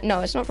 You know, no,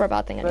 it's not for a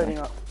bad thing anyway. Loading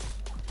up.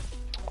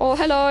 Oh,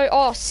 hello.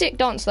 Oh, sick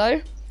dance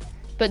though.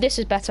 But this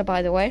is better,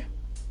 by the way.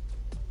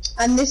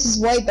 And this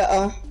is way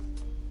better.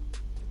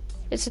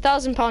 It's a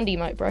 £1,000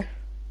 emote, bro.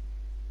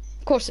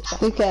 Of course it's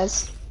better. Who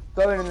cares?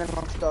 Go in and then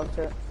I'll start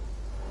it.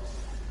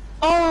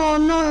 Oh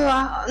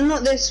no,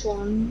 not this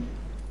one.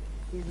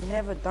 You've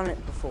never done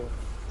it before.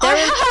 I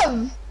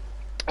have!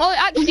 Oh,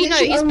 actually no.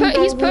 He's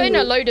Literally put in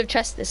a load of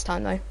chests this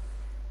time though,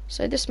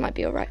 so this might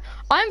be alright.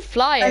 I'm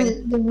flying.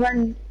 And the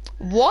run.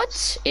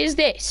 What is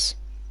this?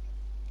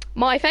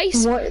 My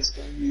face? What is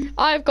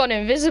I've gone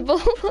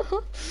invisible,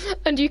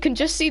 and you can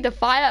just see the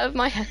fire of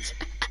my head.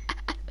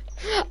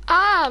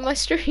 Ah, my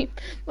stream.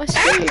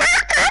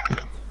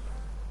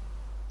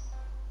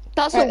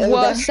 That's the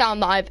worst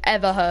sound that I've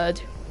ever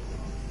heard.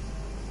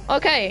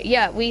 Okay,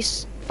 yeah, we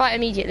fight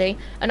immediately,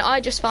 and I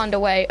just found a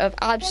way of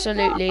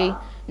absolutely...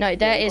 No,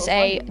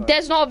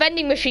 there's not a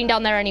vending machine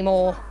down there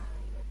anymore.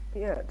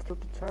 Yeah, it's still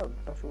the child.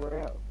 That's your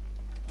way out.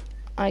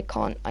 I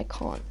can't.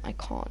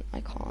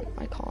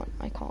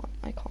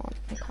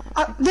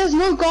 There's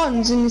no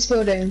guns in this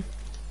building.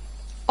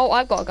 Oh,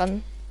 I've got a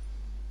gun.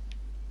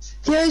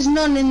 There is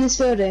none in this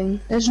building.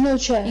 There's no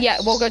chest. Yeah,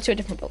 we'll go to a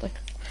different building.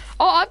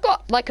 Oh,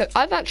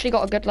 I've actually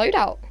got a good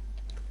loadout.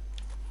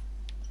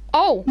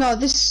 Oh, No,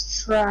 this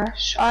is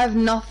trash. I have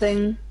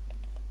nothing.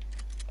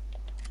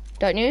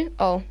 don't you?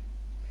 Oh,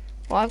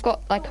 well, I've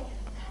got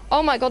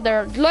oh my God, there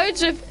are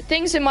loads of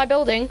things in my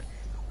building,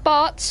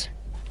 but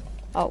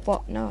oh,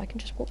 what? No, I can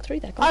just walk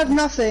through there. I have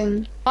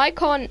nothing. I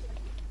can't.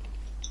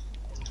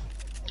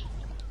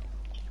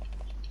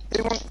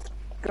 Who wants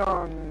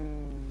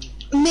guns?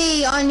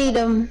 Me, I need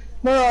them.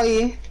 Where are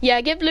you?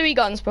 Yeah, give Louis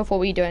guns before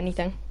we do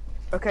anything.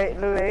 Okay,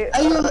 Louis.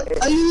 Are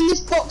you in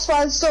this box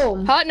by the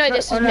storm? Huh? No,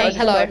 this is no, me. it's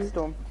Hello. the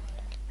storm.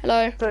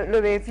 Hello. So,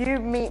 Louis, if you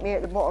meet me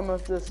at the bottom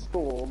of the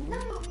storm...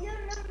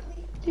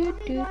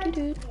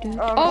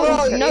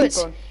 Oh, you? no,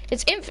 it's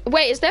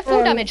wait, is there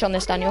full damage on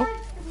this, Daniel?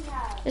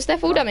 Is there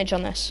full damage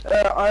on this?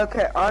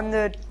 Okay, I'm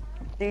the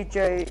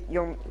DJ,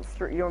 you're on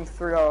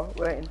 3R,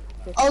 waiting.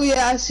 Oh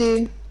yeah, I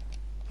see.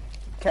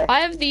 Okay.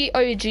 I have the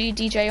OG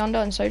DJ under,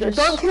 and so does...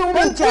 Don't kill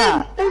me,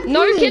 Jack!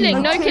 No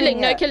killing, no I'm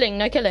killing, no yet. killing,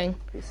 no killing.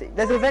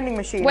 There's a vending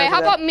machine Wait, over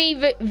how there. about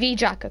me v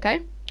Jack,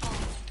 okay? Yeah,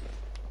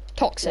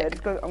 Toxic.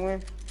 just go, I'm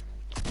going...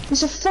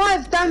 It's a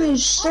 5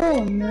 damage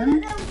storm,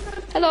 man.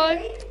 Hello?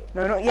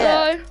 No, not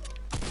yet. Hello?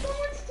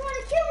 Someone's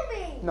trying to kill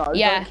me! No,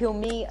 Yeah. don't kill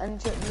me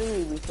and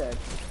Louis, we said.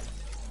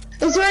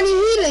 Is there any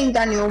healing,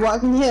 Daniel? What I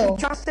can heal?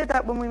 Just said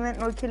that when we meant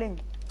no killing.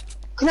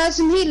 Can I have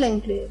some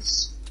healing,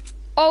 please?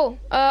 Oh,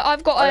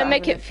 I've got I a don't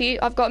make have it for you.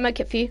 I've got a make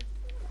it for you.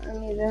 I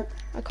need it.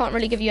 I can't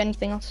really give you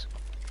anything else.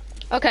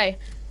 Okay.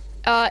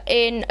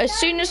 As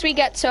soon as we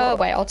get to...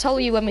 Wait, I'll tell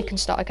you when we can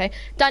start, okay?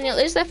 Daniel,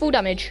 is there full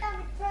damage?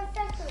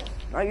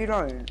 No, you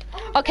don't.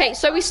 Okay,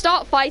 so we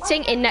start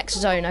fighting in next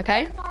zone,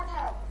 okay?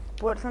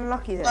 What's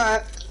unlucky then,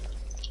 Alright.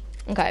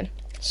 Okay,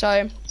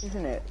 so...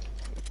 isn't it?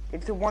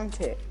 It's a one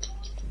tick.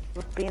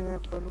 We've been there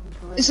for a long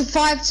time. It's a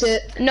 5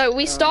 tip. No,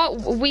 we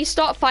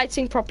start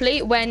fighting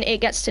properly when it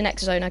gets to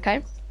next zone,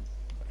 okay?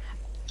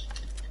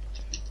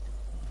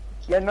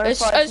 Yeah, no As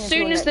fighting until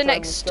soon as the zone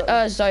next is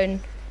done.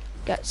 zone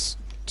gets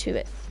to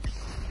it.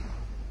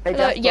 Hey,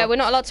 Hello, Jasper, yeah, we're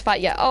not allowed to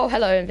fight yet. Oh,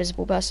 hello,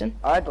 invisible person.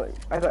 I got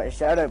a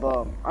shadow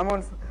bomb. I'm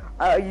on.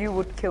 You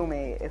would kill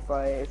me if you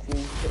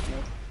hit me.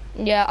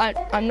 Yeah,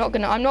 I'm not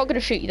gonna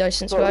shoot you though,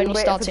 since we're we only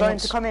wait starting for zone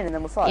once. to come in and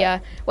then we'll fight. Yeah.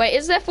 Wait,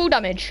 is there full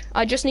damage?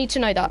 I just need to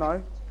know that.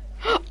 No,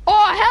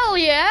 Oh hell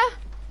yeah!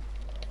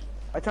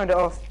 I turned it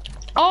off.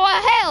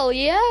 Oh hell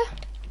yeah!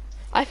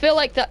 I feel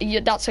like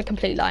that's a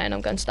complete lie, and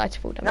I'm going to die to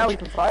full damage. Now we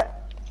can fight.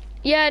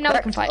 Yeah, now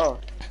Correct. we can fight. Oh.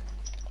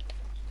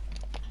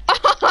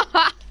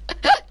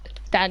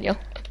 Daniel.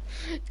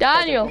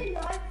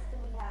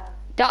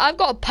 I've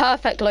got a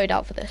perfect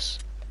loadout for this.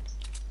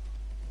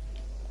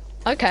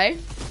 Okay.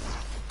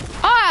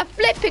 Ah,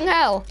 flipping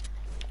hell.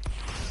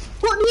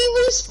 What, do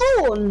you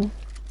respawn?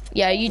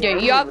 Yeah, you do.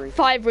 You have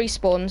 5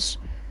 respawns.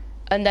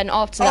 And then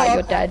after that,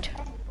 you're dead.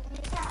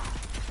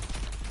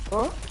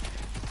 What?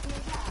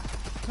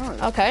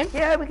 No. Okay.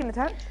 Yeah, we can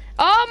attack.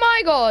 Oh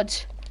my god.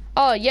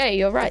 Oh, yeah,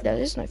 you're right. There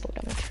is no full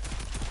damage.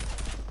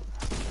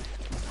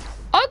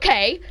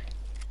 Okay.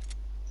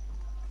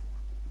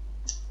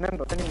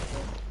 Remember,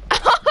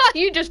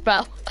 You just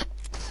fell.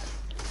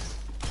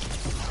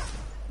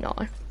 No.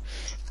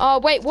 Oh,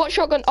 wait, what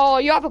shotgun? Oh,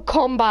 you have a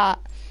combat.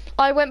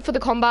 I went for the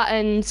combat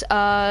and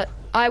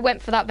I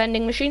went for that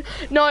vending machine.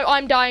 No,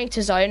 I'm dying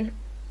to zone.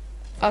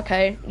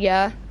 Okay,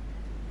 yeah.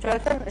 Should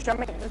I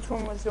make the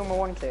Storm a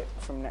 1 tick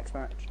from next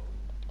match?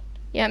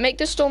 Yeah, make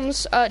the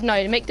storms,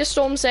 no, make the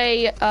storms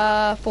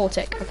a 4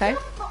 tick, okay?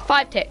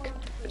 5 tick,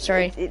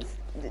 sorry. It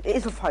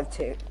is a 5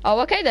 tick. Oh,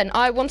 okay then,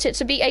 I want it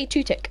to be a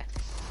 2 tick.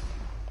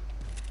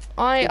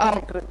 You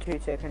can't put 2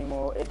 tick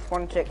anymore. It's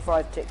 1 tick,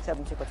 5 tick,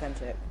 7 tick, or 10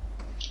 tick.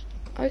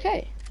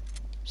 Okay.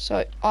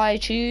 So, I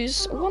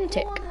choose 1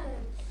 tick.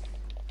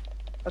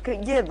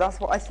 Okay, yeah, that's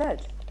what I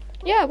said.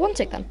 Yeah, 1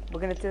 tick then. We're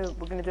gonna do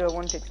a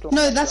 1 tick storm.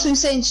 No, that's what I'm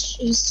saying.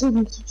 He's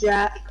talking to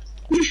Jack.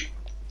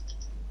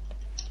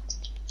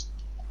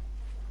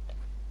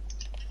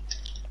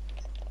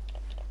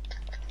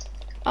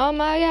 Oh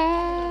my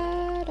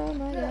god, oh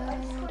my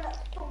god.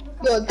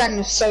 Your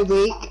Daniel's so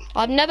weak.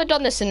 I've never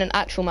done this in an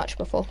actual match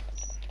before.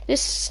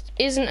 This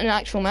isn't an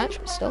actual match,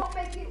 but still.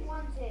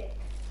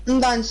 I'm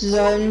down to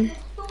zone.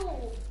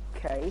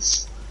 Okay.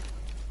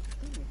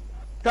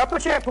 Drop a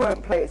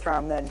checkpoint plates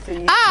round then. So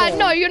you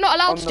No, you're not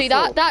allowed to do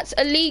that. That's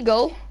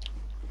illegal.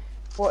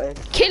 What is?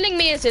 Killing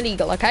me is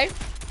illegal, okay?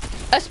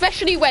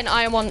 Especially when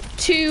I am on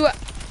 2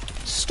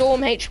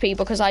 storm HP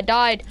because I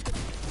died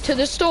to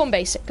the storm,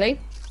 basically.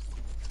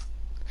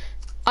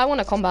 I want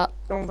to combat.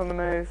 Storm's on the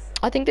move.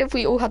 I think if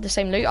we all had the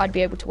same loot, I'd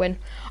be able to win.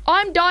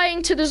 I'm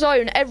dying to the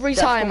zone every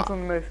time. Storm's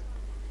on the move.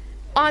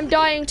 I'm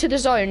dying to the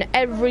zone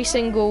every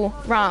single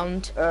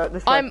round.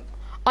 This way.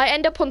 I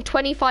end up on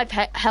 25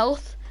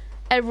 health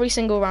every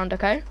single round,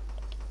 okay?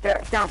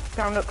 Yeah, down,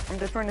 look. I'm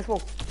destroying this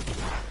wall.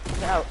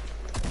 Get out.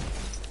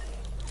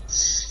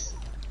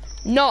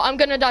 No, I'm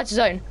gonna die to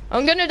zone.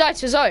 I'm gonna die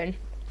to zone.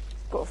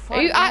 Got 5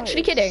 Are you lives.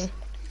 actually kidding?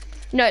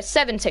 No, it's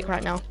 7 tick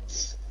right now.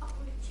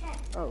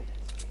 Oh.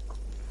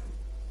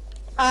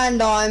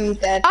 And I'm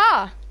dead.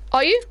 Ah,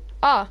 are you?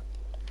 Ah.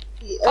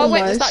 Oh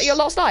wait, was that your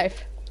last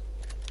life?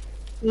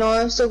 No,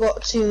 I've still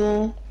got 2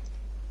 more.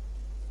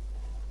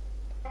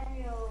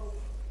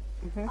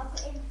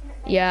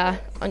 Yeah,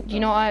 you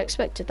know, I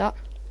expected that.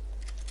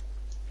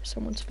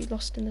 Someone to be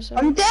lost in the zone.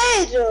 I'm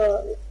dead!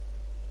 Oh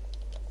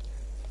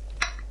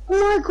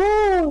my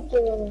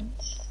god!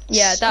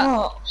 Yeah,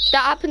 Sucks.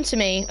 that happened to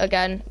me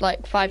again,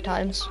 like 5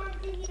 times.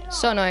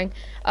 So annoying.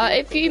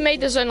 If you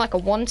made the zone like a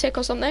 1 tick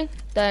or something,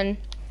 then...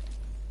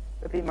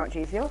 It'd be much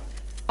easier.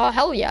 Oh,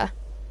 hell yeah.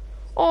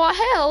 Oh,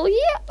 hell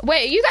yeah.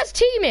 Wait, are you guys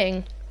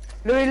teaming?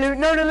 Louis,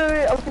 no,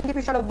 Louis. I was gonna give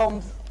you shadow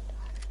bombs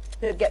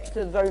to get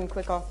to the zone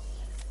quicker.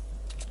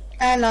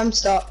 And I'm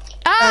stuck.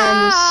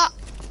 Ah!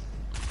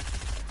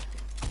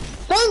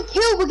 Don't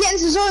kill, we're getting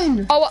to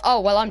zone!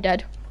 Oh, well, I'm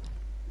dead.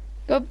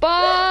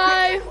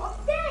 Goodbye!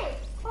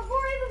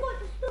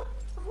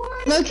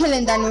 No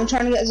killing, Daniel, I'm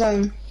trying to get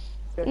zone.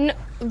 No,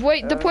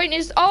 wait, the point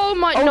is... Oh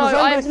my... Oh, no, the zone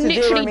I'm goes to 0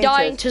 literally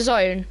dying meters. to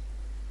zone.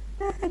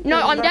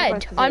 No, I'm The zone dead.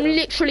 goes to I'm 0.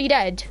 literally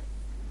dead.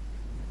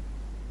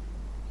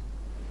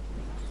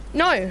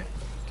 No.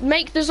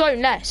 Make the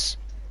zone less.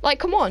 Like,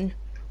 come on.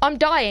 I'm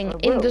dying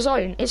in the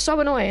zone. It's so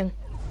annoying.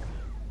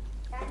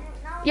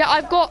 Yeah,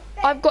 I've got,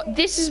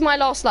 this is my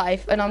last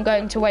life, and I'm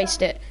going to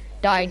waste it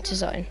dying to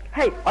zone.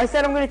 Hey, I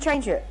said I'm gonna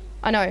change it.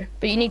 I know,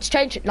 but you need to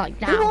change it, like,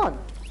 Come now. on.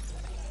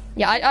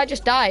 Yeah, I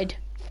just died.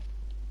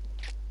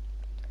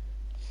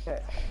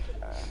 Okay.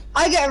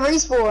 I get a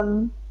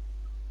respawn.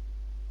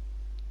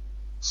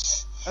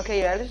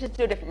 Okay, yeah, let's just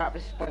do a different map.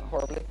 This is going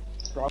horribly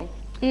wrong.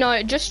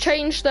 No, just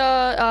change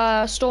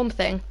the storm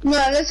thing. No,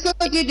 let's go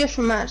do a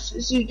different match.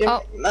 Let's do a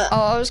different match.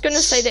 Oh, I was gonna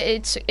say that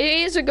it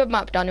is a good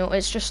map, Daniel.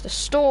 It's just the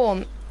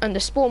storm and the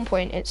spawn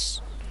point.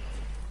 It's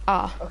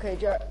Okay,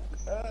 Jack.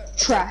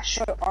 Trash.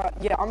 So,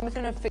 yeah, I'm just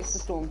gonna fix the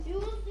storm.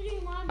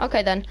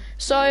 okay then.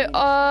 So,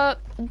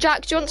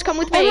 Jack, do you want to come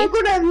with Oh me? my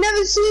god, I've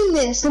never seen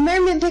this. The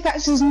mermaid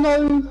pickaxe has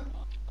no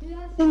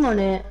thing on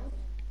it.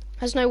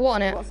 Has no what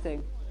on it? What's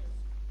thing?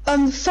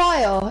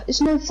 Fire. It's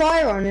no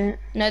fire on it.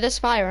 No, there's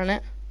fire on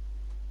it.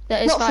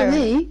 There is Not fire for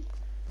on it. me.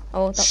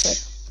 Oh, that's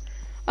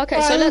good.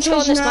 Okay, so I'm let's go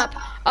on this changing map.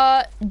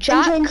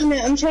 Jack.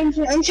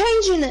 I'm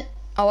changing it.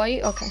 Oh, are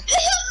you? Okay.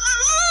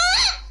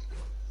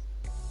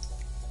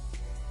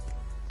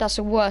 That's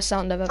the worst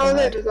sound I've ever Oh,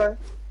 there heard. we go.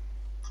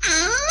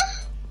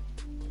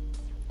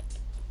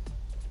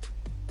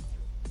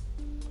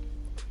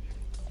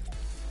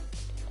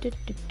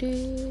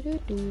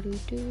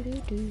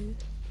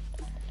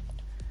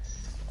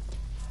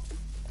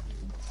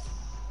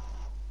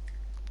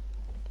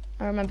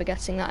 I remember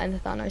getting that in the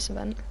Thanos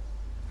event.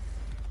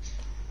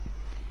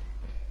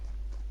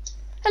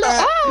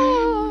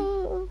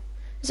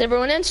 Is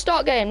everyone in?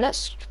 Start game.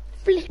 Let's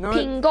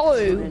flipping go.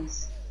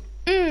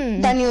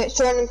 Daniel, it's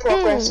drawing in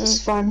progress.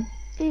 It's fun.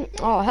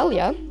 Oh, hell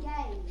yeah.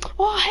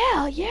 Oh,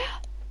 hell yeah.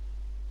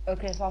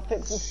 Okay, so I'll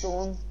fix the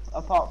storm.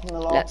 Apart from the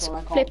last Let's one,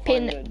 I can't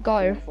flipping find it.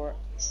 go.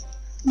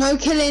 No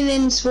killing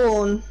in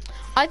spawn.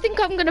 I think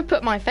I'm going to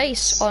put my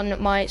face on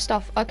my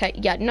stuff. Okay,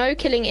 yeah, no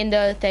killing in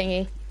the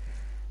thingy.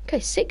 Okay,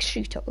 6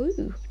 shooter.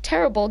 Ooh,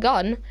 terrible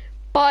gun.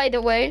 By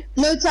the way.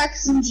 No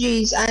tax and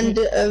G's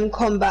and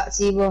combats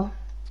either.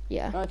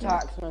 Yeah. No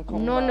tax, no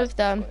combat. None of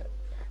them.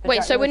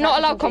 Wait, so we're not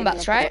allowed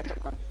combats, right?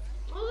 I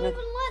don't even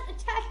like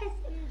the tax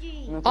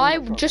SMG. I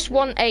just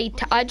want a.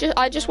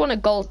 I just want a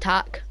gold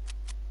tack.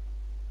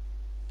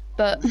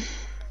 But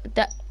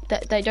that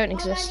they don't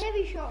exist.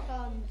 Heavy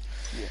shotguns.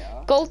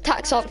 Yeah. Gold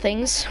tacks aren't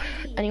things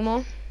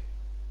anymore.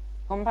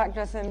 Compact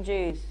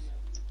SMGs.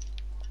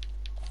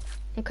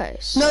 Okay.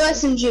 So, No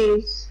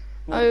SMGs.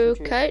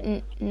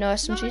 okay. No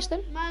SMGs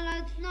then.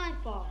 My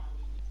sniper.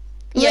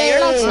 Yeah, you're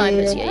allowed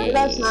snipers. Yeah, you're yeah,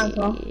 allowed yeah,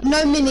 sniper.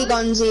 No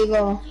miniguns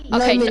either.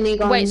 Okay. No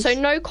miniguns. Wait. So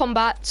no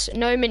combats.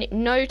 No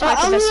type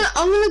I'm of.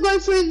 gonna go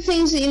through the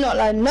things that you're not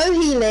allowed. No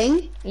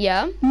healing.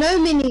 Yeah. No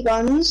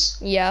miniguns.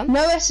 Yeah.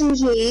 No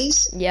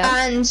SMGs.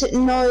 Yeah. And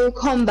no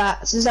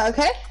combats. Is that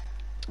okay?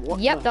 What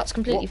Yep, the- that's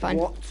completely fine.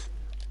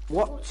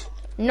 What?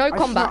 No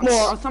combats.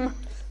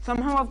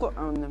 Somehow I've got.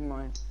 Oh, never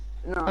mind.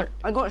 No,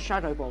 I got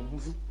shadow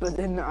bombs, but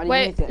then I didn't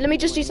Wait. use it Let me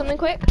just do anymore. something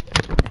quick.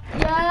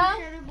 Yeah.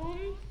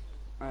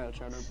 I got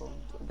shadow bombs.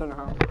 I don't know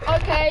how.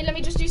 Okay, let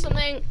me just do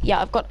something.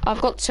 Yeah, I've got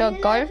to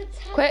go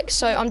quick,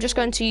 so I'm just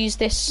going to use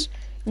this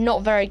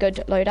not very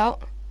good loadout.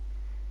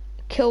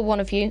 Kill one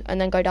of you and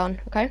then go down,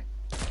 okay?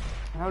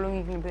 How long are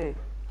you gonna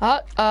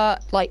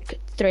be? Like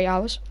 3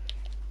 hours.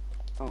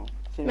 Oh,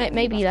 so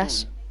Maybe back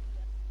less. on.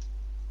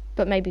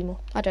 But maybe more.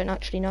 I don't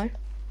actually know.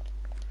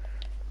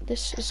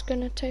 This is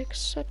gonna take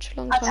such a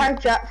long I time.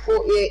 tagged Jack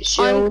 48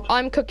 shield.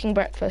 I'm cooking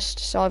breakfast,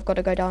 so I've got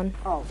to go down.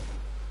 Oh.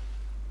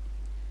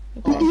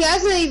 He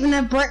hasn't even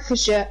had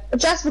breakfast yet.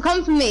 Jasper,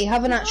 come for me.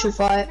 Have an actual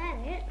fight.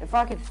 If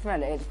I could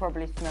smell it, it'd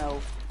probably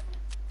smell.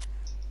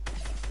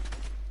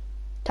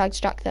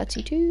 Tags Jack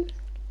 32.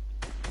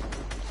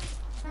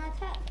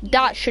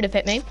 That should have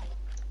hit me.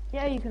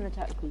 Yeah, you can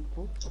attack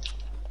people.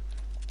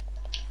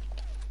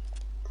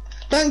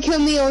 Don't kill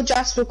me or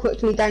Jasper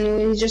quickly,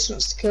 Daniel. He just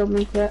wants to kill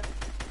me quick.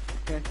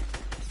 Okay.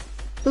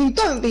 Well,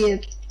 don't be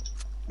a...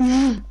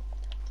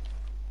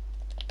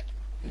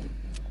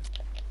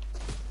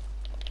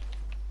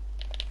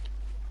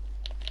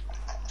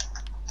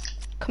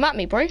 Come at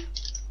me, bro.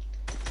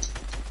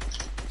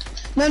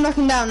 No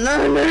knocking down.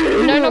 No.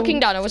 No knocking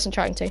down. I wasn't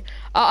trying to.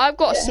 I've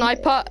got a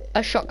sniper,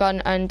 a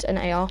shotgun, and an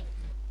AR.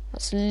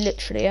 That's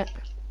literally it.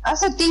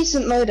 That's a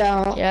decent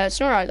loadout. Yeah, it's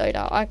an alright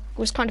loadout. I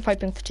was kind of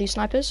hoping for 2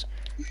 snipers,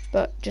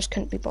 but just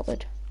couldn't be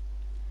bothered.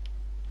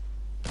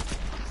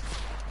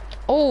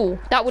 Oh,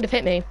 that would have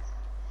hit me.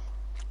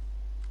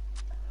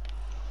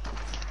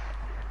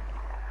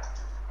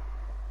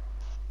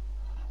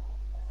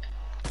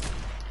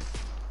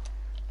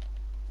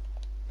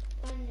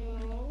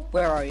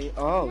 Where are you?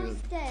 Oh,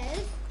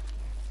 Stairs.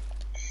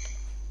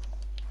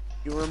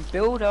 you're a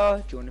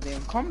builder. Do you want to be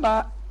in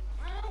combat?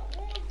 I don't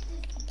want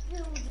this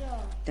builder.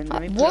 Then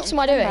let me put What it am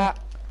on I doing? combat.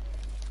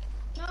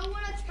 No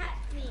one attack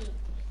me.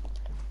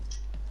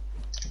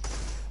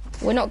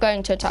 We're not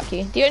going to attack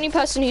you. The only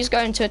person who's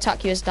going to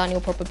attack you is Daniel,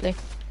 probably.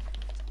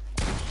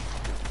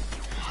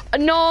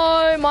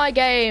 No, my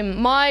game.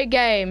 My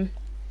game.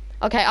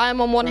 Okay, I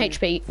am on 1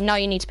 HP. Now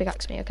you need to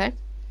pickaxe me, okay?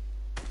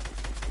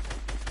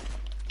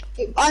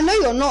 I know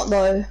you're not,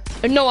 though.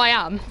 No, I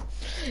am.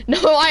 No,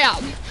 I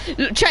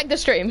am. Check the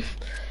stream.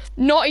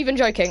 Not even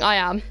joking, I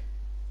am.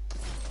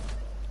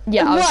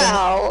 Yeah,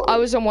 Wow. I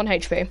was on 1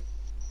 HP.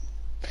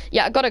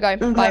 Yeah, gotta go.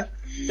 Okay. Bye.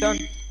 Done.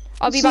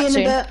 I'll be See you back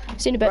in a soon.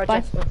 See you in a bit.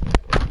 Bye.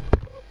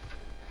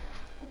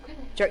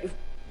 Check your.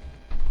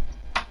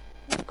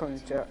 Come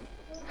on, Jack.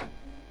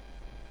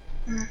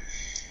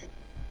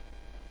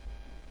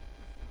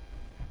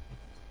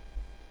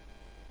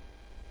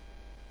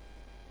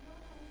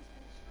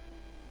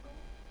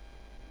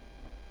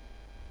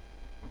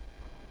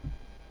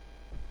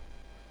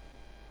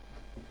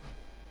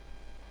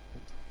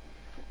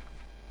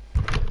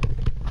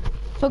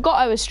 Forgot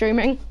I was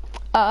streaming.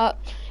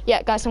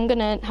 Yeah, guys, I'm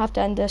gonna have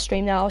to end the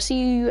stream now. I'll see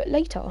you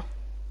later.